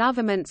with the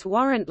government's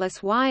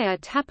warrantless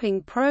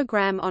wire-tapping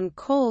program on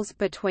calls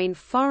between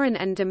foreign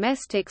and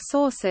domestic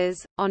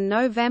sources. On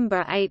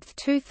November 8,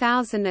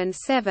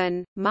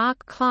 2007,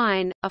 Mark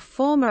Klein, a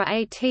former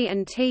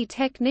AT&T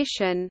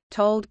technician,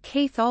 told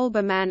Keith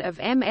Olbermann of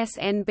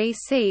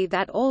MSNBC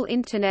that all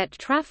Internet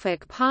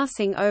traffic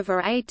passing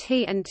over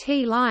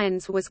AT&T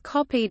lines was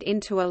copied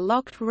into a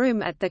locked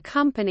room at the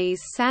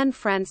company's San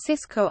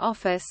Francisco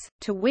office,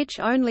 to which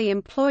only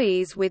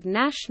employees with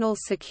national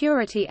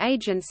security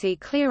agency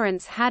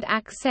clearance had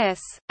access.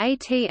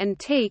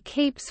 AT&T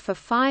keeps for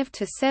 5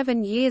 to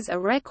 7 years a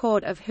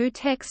record of who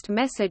text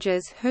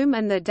messages whom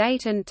and the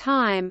date and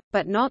time,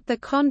 but not the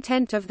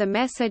content of the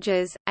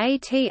messages.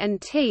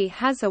 AT&T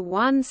has a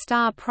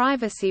 1-star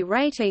privacy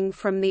rating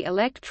from the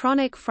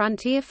Electronic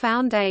Frontier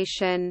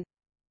Foundation.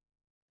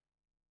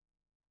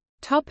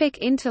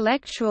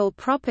 Intellectual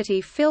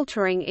property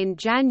filtering. In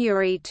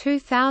January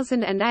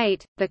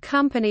 2008, the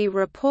company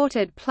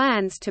reported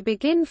plans to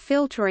begin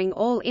filtering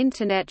all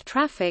Internet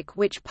traffic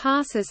which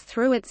passes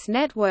through its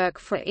network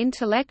for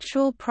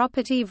intellectual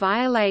property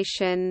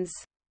violations.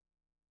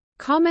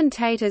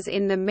 Commentators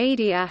in the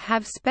media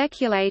have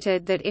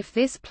speculated that if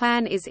this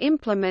plan is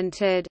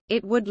implemented,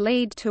 it would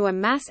lead to a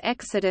mass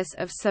exodus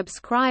of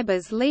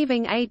subscribers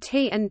leaving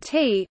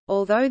AT&T,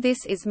 although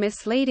this is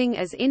misleading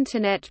as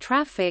Internet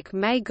traffic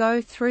may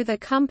go through the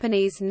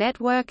company's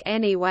network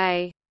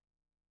anyway.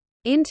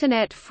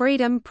 Internet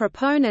freedom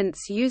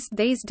proponents used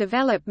these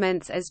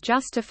developments as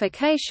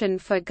justification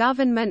for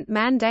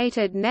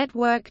government-mandated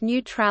network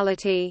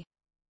neutrality.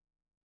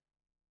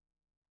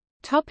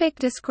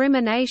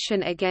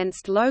 Discrimination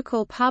against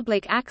local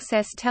public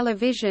access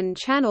television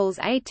channels.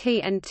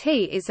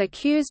 AT&T is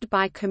accused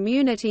by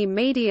community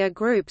media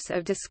groups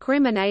of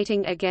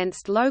discriminating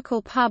against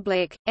local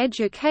public,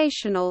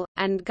 educational,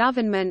 and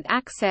government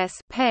access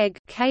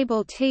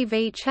cable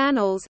TV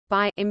channels,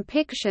 by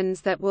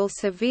impictions that will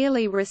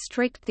severely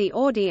restrict the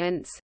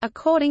audience,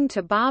 according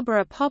to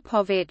Barbara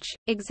Popovich,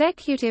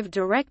 executive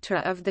director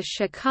of the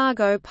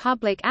Chicago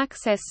public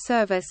access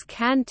service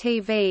CAN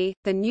TV.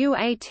 The new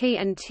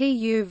AT&T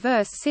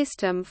U-verse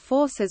system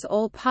forces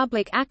all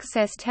public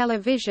access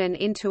television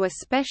into a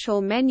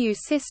special menu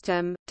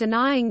system,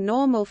 denying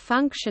normal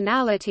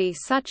functionality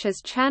such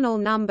as channel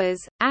numbers,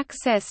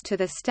 access to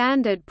the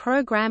standard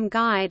program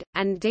guide,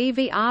 and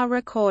DVR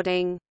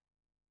recording.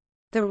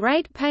 The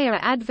Ratepayer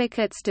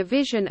Advocates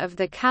Division of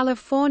the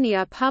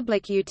California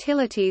Public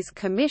Utilities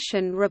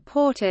Commission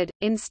reported,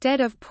 instead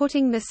of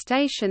putting the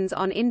stations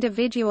on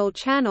individual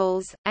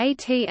channels,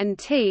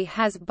 AT&T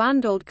has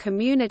bundled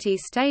community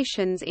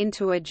stations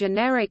into a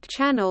generic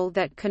channel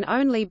that can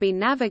only be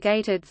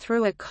navigated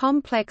through a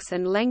complex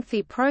and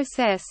lengthy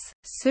process.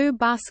 Sue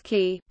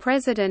Buskey,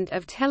 president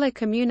of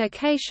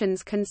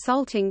telecommunications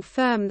consulting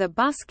firm The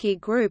Buskey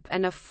Group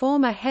and a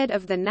former head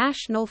of the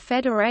National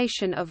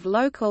Federation of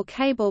Local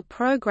Cable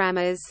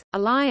Programmers,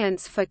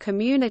 Alliance for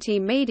Community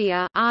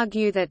Media,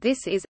 argue that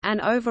this is an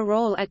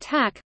overall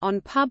attack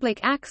on public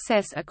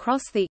access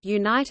across the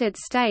United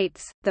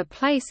States, the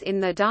place in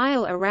the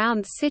dial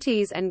around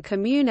cities and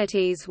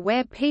communities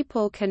where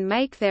people can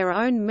make their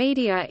own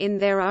media in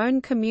their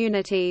own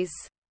communities.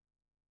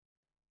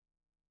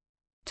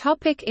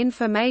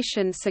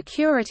 Information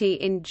security.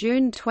 In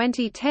June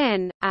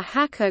 2010, a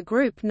hacker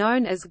group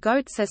known as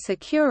Gotsa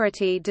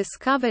Security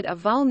discovered a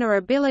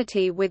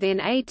vulnerability within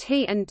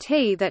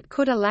AT&T that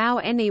could allow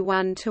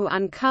anyone to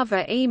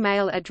uncover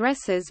email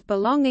addresses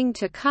belonging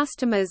to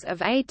customers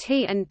of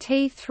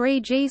AT&T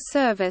 3G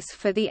service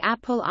for the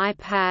Apple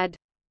iPad.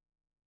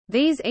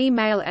 These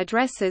email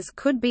addresses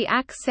could be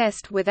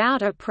accessed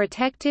without a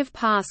protective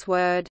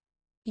password.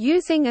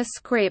 Using a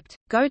script,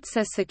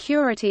 Gotsa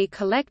Security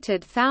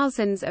collected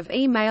thousands of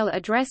email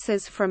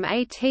addresses from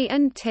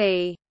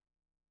AT&T.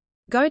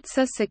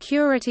 Gotsa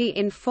Security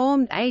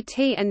informed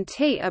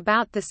AT&T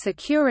about the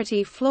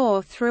security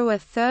flaw through a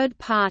third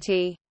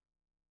party.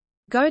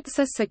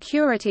 Gotsa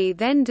Security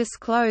then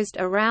disclosed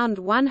around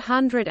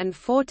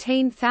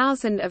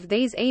 114,000 of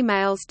these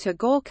emails to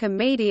Gawker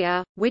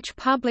Media, which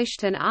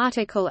published an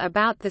article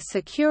about the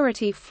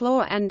security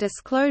flaw and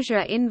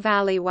disclosure in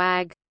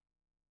Valleywag.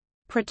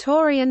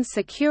 Praetorian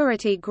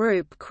Security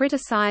Group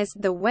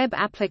criticized the web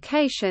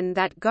application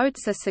that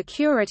Gotsa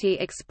Security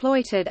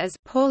exploited as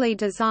poorly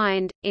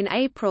designed. In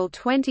April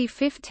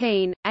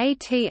 2015,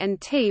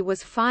 AT&T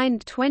was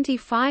fined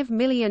 $25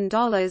 million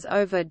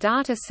over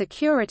data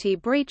security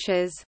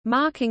breaches,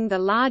 marking the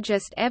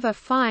largest ever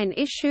fine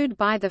issued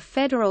by the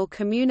Federal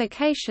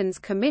Communications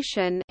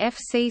Commission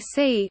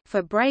 (FCC)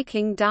 for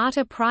breaking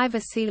data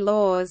privacy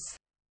laws.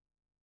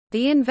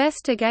 The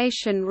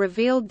investigation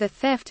revealed the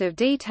theft of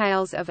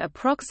details of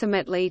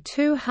approximately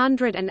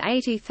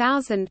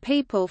 280,000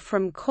 people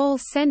from call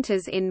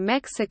centers in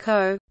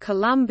Mexico,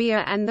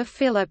 Colombia and the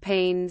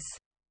Philippines.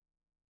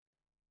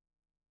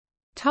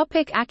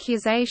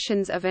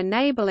 Accusations of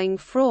enabling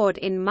fraud.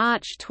 In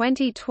March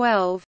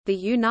 2012, the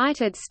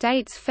United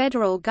States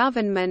federal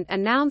government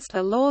announced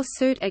a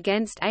lawsuit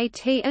against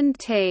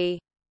AT&T.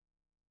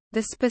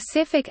 The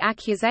specific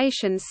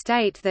accusations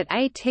state that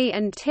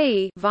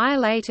AT&T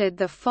violated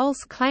the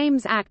False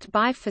Claims Act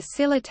by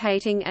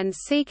facilitating and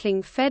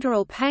seeking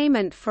federal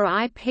payment for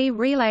IP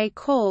relay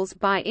calls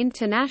by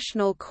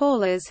international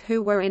callers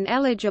who were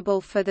ineligible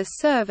for the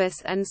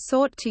service and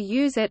sought to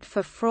use it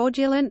for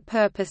fraudulent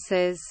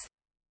purposes.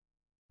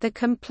 The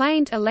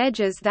complaint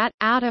alleges that,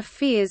 out of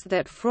fears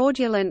that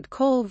fraudulent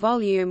call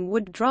volume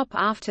would drop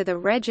after the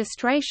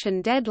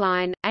registration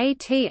deadline,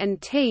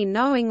 AT&T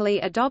knowingly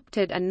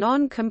adopted a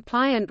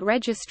non-compliant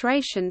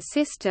registration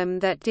system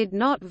that did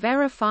not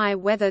verify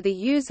whether the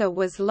user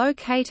was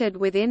located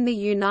within the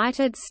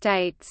United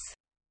States.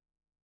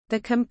 The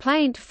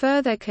complaint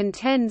further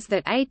contends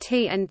that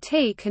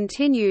AT&T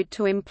continued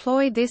to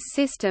employ this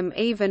system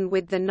even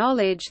with the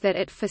knowledge that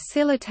it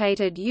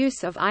facilitated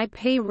use of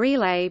IP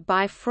relay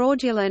by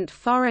fraudulent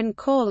foreign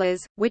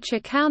callers, which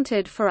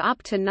accounted for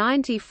up to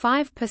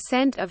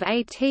 95% of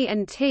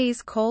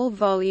AT&T's call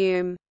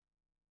volume.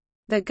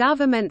 The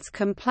government's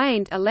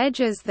complaint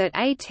alleges that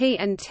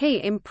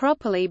AT&T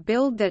improperly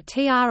billed the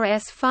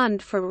TRS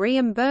fund for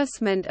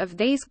reimbursement of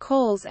these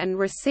calls and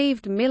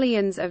received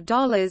millions of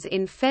dollars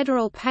in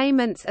federal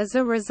payments as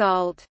a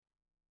result.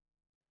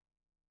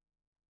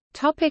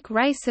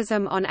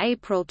 Racism. On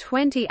April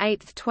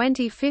 28,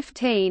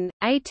 2015,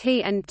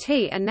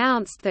 AT&T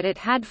announced that it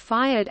had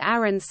fired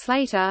Aaron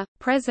Slater,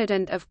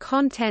 president of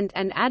Content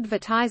and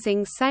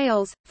Advertising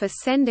Sales, for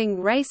sending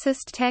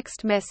racist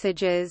text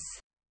messages.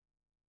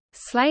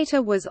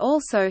 Slater was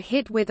also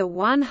hit with a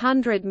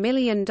 $100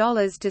 million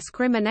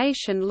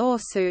discrimination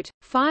lawsuit,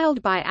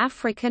 filed by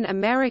African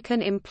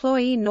American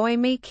employee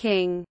Noemi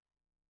King.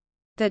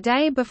 The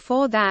day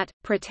before that,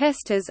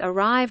 protesters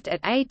arrived at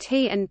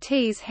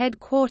AT&T's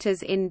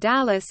headquarters in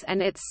Dallas and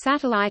its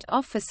satellite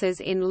offices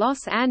in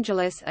Los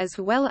Angeles, as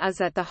well as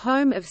at the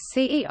home of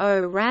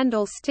CEO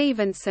Randall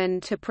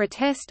Stephenson, to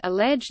protest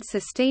alleged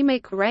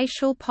systemic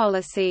racial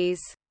policies.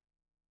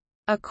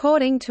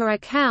 According to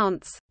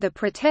accounts, the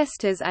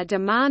protesters are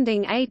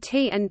demanding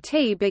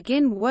AT&T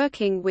begin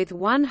working with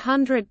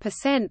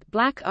 100%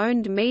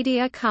 black-owned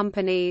media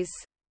companies.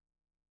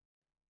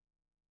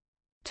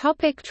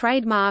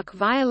 Trademark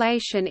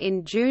violation.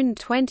 In June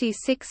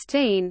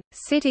 2016,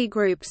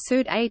 Citigroup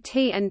sued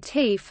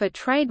AT&T for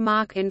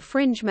trademark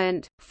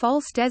infringement,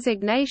 false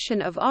designation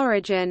of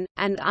origin,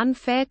 and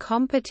unfair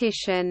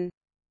competition.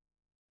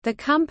 The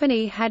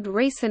company had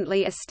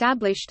recently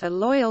established a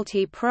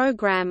loyalty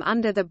program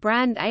under the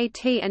brand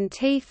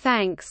AT&T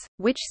Thanks,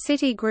 which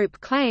Citigroup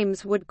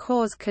claims would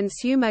cause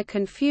consumer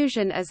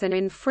confusion as an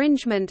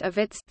infringement of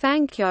its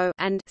Thankyo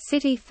and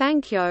Citi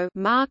Thankyo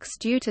marks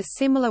due to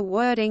similar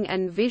wording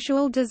and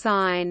visual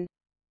design.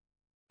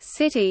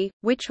 Citi,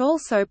 which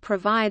also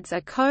provides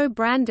a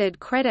co-branded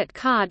credit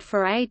card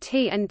for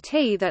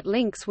AT&T that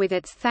links with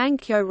its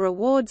Thankyo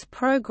Rewards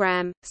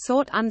program,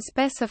 sought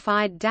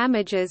unspecified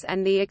damages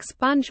and the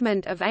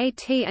expungement of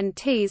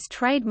AT&T's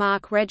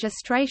trademark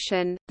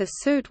registration. The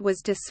suit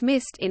was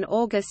dismissed in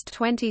August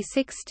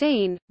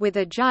 2016, with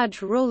a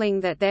judge ruling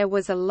that there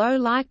was a low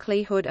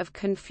likelihood of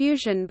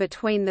confusion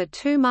between the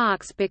two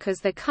marks because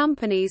the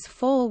companies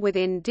fall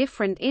within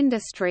different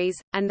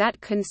industries, and that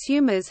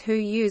consumers who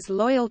use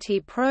loyalty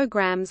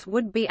programs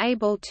would be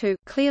able to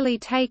clearly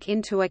take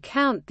into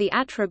account the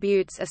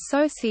attributes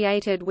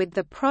associated with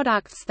the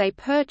products they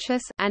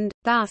purchase and,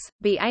 thus,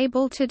 be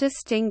able to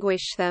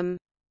distinguish them.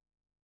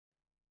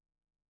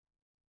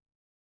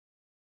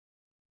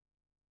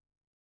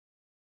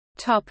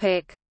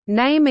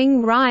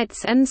 Naming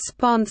rights and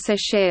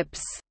sponsorships.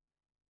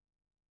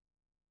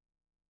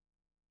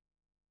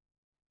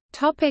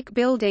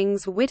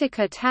 Buildings.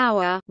 Whitaker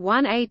Tower,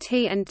 1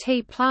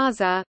 AT&T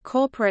Plaza,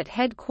 corporate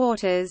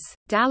headquarters,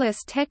 Dallas,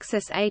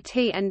 Texas.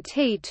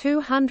 AT&T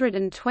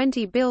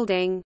 220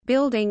 Building,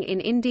 building in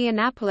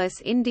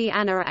Indianapolis,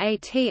 Indiana.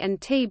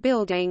 AT&T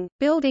Building,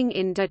 building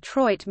in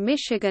Detroit,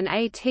 Michigan.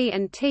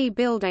 AT&T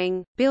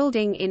Building,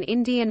 building in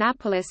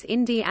Indianapolis,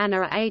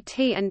 Indiana.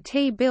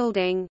 AT&T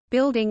Building,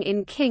 building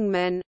in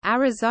Kingman,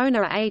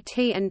 Arizona.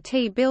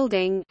 AT&T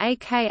Building,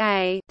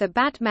 aka the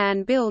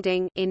Batman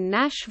Building, in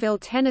Nashville,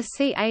 Tennessee.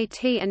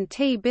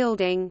 AT&T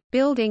Building,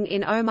 building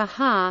in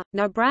Omaha,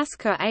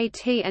 Nebraska.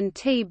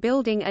 AT&T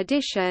Building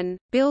Addition,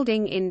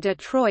 building in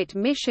Detroit,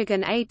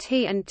 Michigan.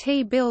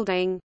 AT&T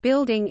Building,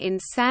 building in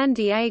San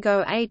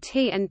Diego.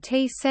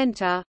 AT&T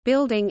Center,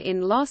 building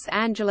in Los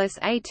Angeles.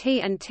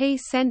 AT&T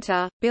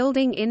Center,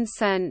 building in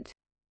St.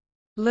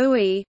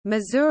 Louis,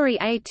 Missouri.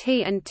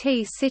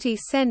 AT&T City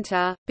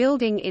Center,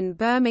 building in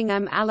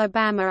Birmingham,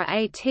 Alabama.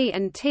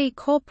 AT&T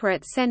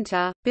Corporate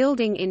Center,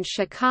 building in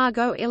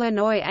Chicago,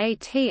 Illinois.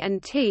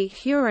 AT&T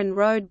Huron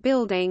Road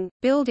Building,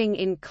 building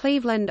in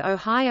Cleveland,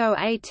 Ohio.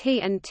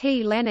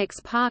 AT&T Lenox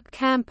Park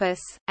Campus,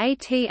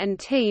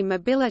 AT&T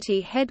Mobility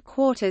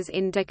Headquarters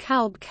in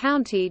DeKalb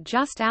County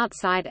just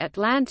outside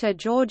Atlanta,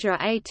 Georgia.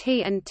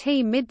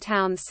 AT&T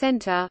Midtown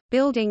Center,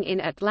 building in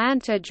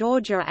Atlanta,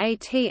 Georgia.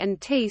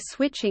 AT&T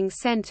Switching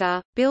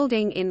Center,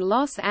 building in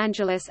Los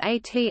Angeles.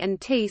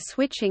 AT&T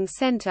Switching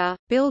Center,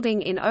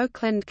 building in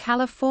Oakland,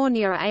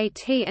 California.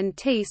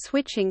 AT&T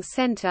Switching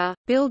Center,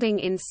 building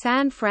in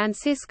San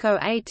Francisco.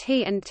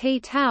 AT&T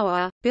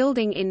Tower,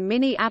 building in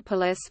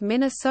Minneapolis,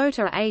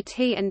 Minnesota.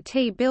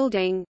 AT&T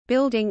Building,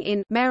 building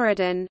in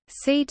Meriden,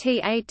 CT.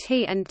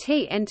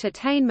 AT&T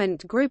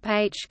Entertainment Group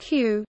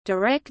HQ,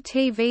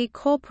 DirecTV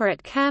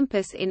Corporate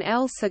Campus in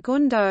El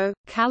Segundo,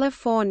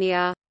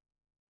 California.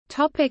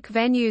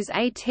 Venues.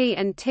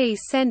 AT&T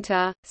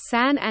Center,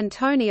 San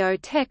Antonio,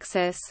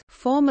 Texas,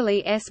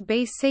 formerly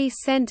SBC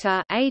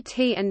Center.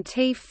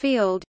 AT&T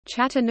Field,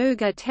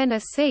 Chattanooga,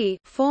 Tennessee,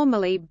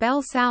 formerly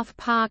Bell South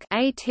Park.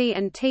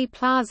 AT&T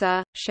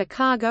Plaza,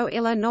 Chicago,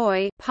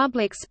 Illinois,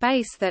 public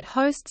space that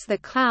hosts the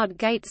Cloud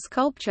Gate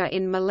sculpture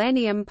in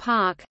Millennium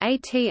Park.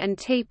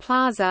 AT&T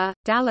Plaza,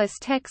 Dallas,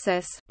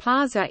 Texas,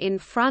 plaza in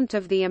front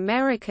of the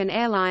American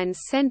Airlines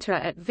Center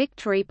at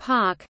Victory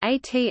Park.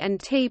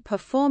 AT&T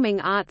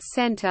Performing Arts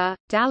Center,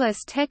 Dallas,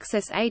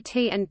 Texas.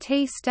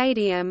 AT&T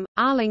Stadium,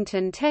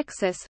 Arlington,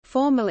 Texas,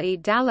 formerly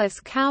Dallas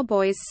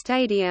Cowboys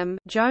Stadium.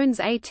 Jones.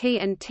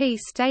 AT&T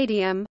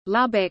Stadium,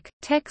 Lubbock,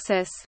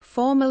 Texas,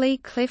 formerly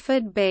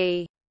Clifford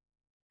B.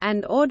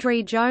 and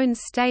Audrey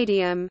Jones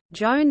Stadium,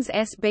 Jones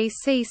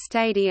SBC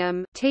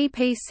Stadium,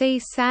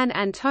 TPC San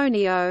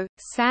Antonio,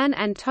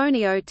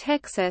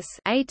 Texas.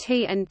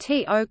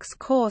 AT&T Oaks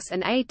Course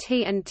and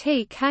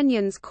AT&T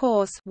Canyons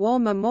Course, War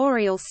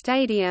Memorial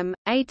Stadium.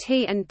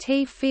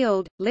 AT&T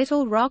Field,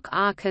 Little Rock,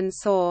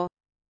 Arkansas.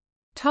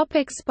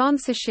 Topic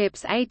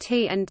sponsorships.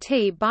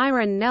 AT&T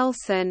Byron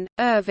Nelson,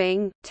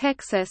 Irving,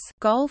 Texas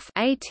Golf.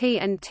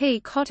 AT&T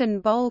Cotton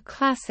Bowl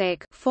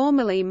Classic,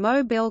 formerly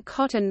Mobile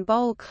Cotton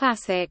Bowl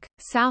Classic,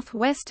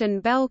 Southwestern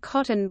Bell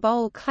Cotton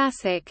Bowl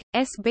Classic,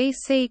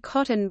 SBC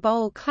Cotton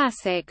Bowl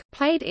Classic,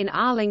 played in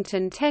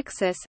Arlington,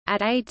 Texas,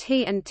 at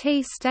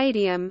AT&T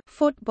Stadium.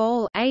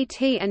 Football.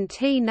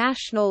 AT&T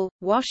National,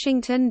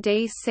 Washington,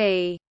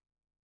 D.C.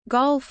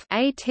 Golf.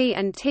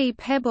 AT&T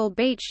Pebble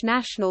Beach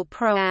National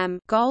Pro-Am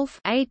Golf.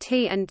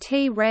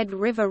 AT&T Red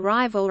River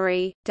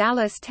Rivalry,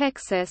 Dallas,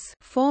 Texas,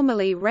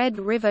 formerly Red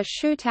River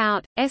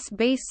Shootout,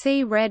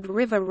 SBC Red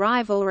River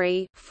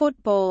Rivalry.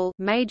 Football.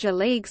 Major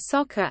League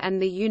Soccer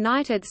and the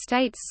United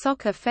States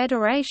Soccer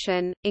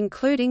Federation,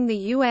 including the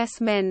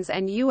U.S. men's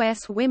and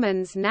U.S.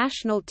 women's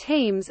national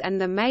teams and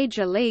the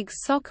Major League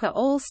Soccer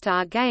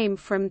All-Star Game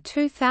from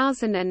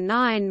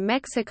 2009.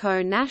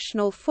 Mexico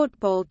National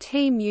Football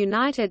Team,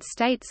 United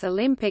States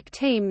Olympic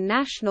Team,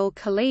 National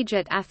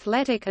Collegiate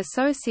Athletic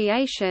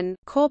Association,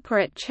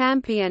 Corporate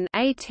Champion.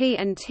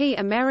 AT&T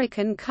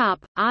American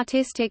Cup,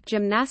 artistic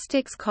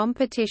gymnastics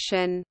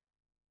competition.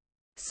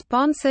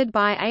 Sponsored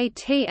by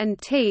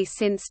AT&T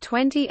since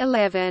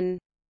 2011.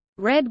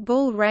 Red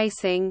Bull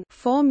Racing,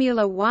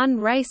 Formula One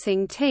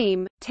racing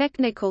team,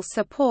 technical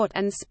support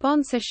and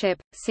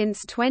sponsorship,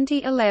 since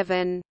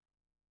 2011.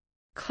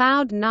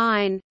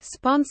 Cloud9,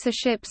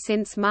 sponsorship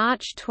since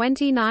March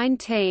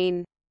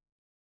 2019.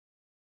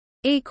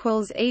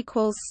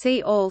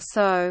 See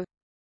also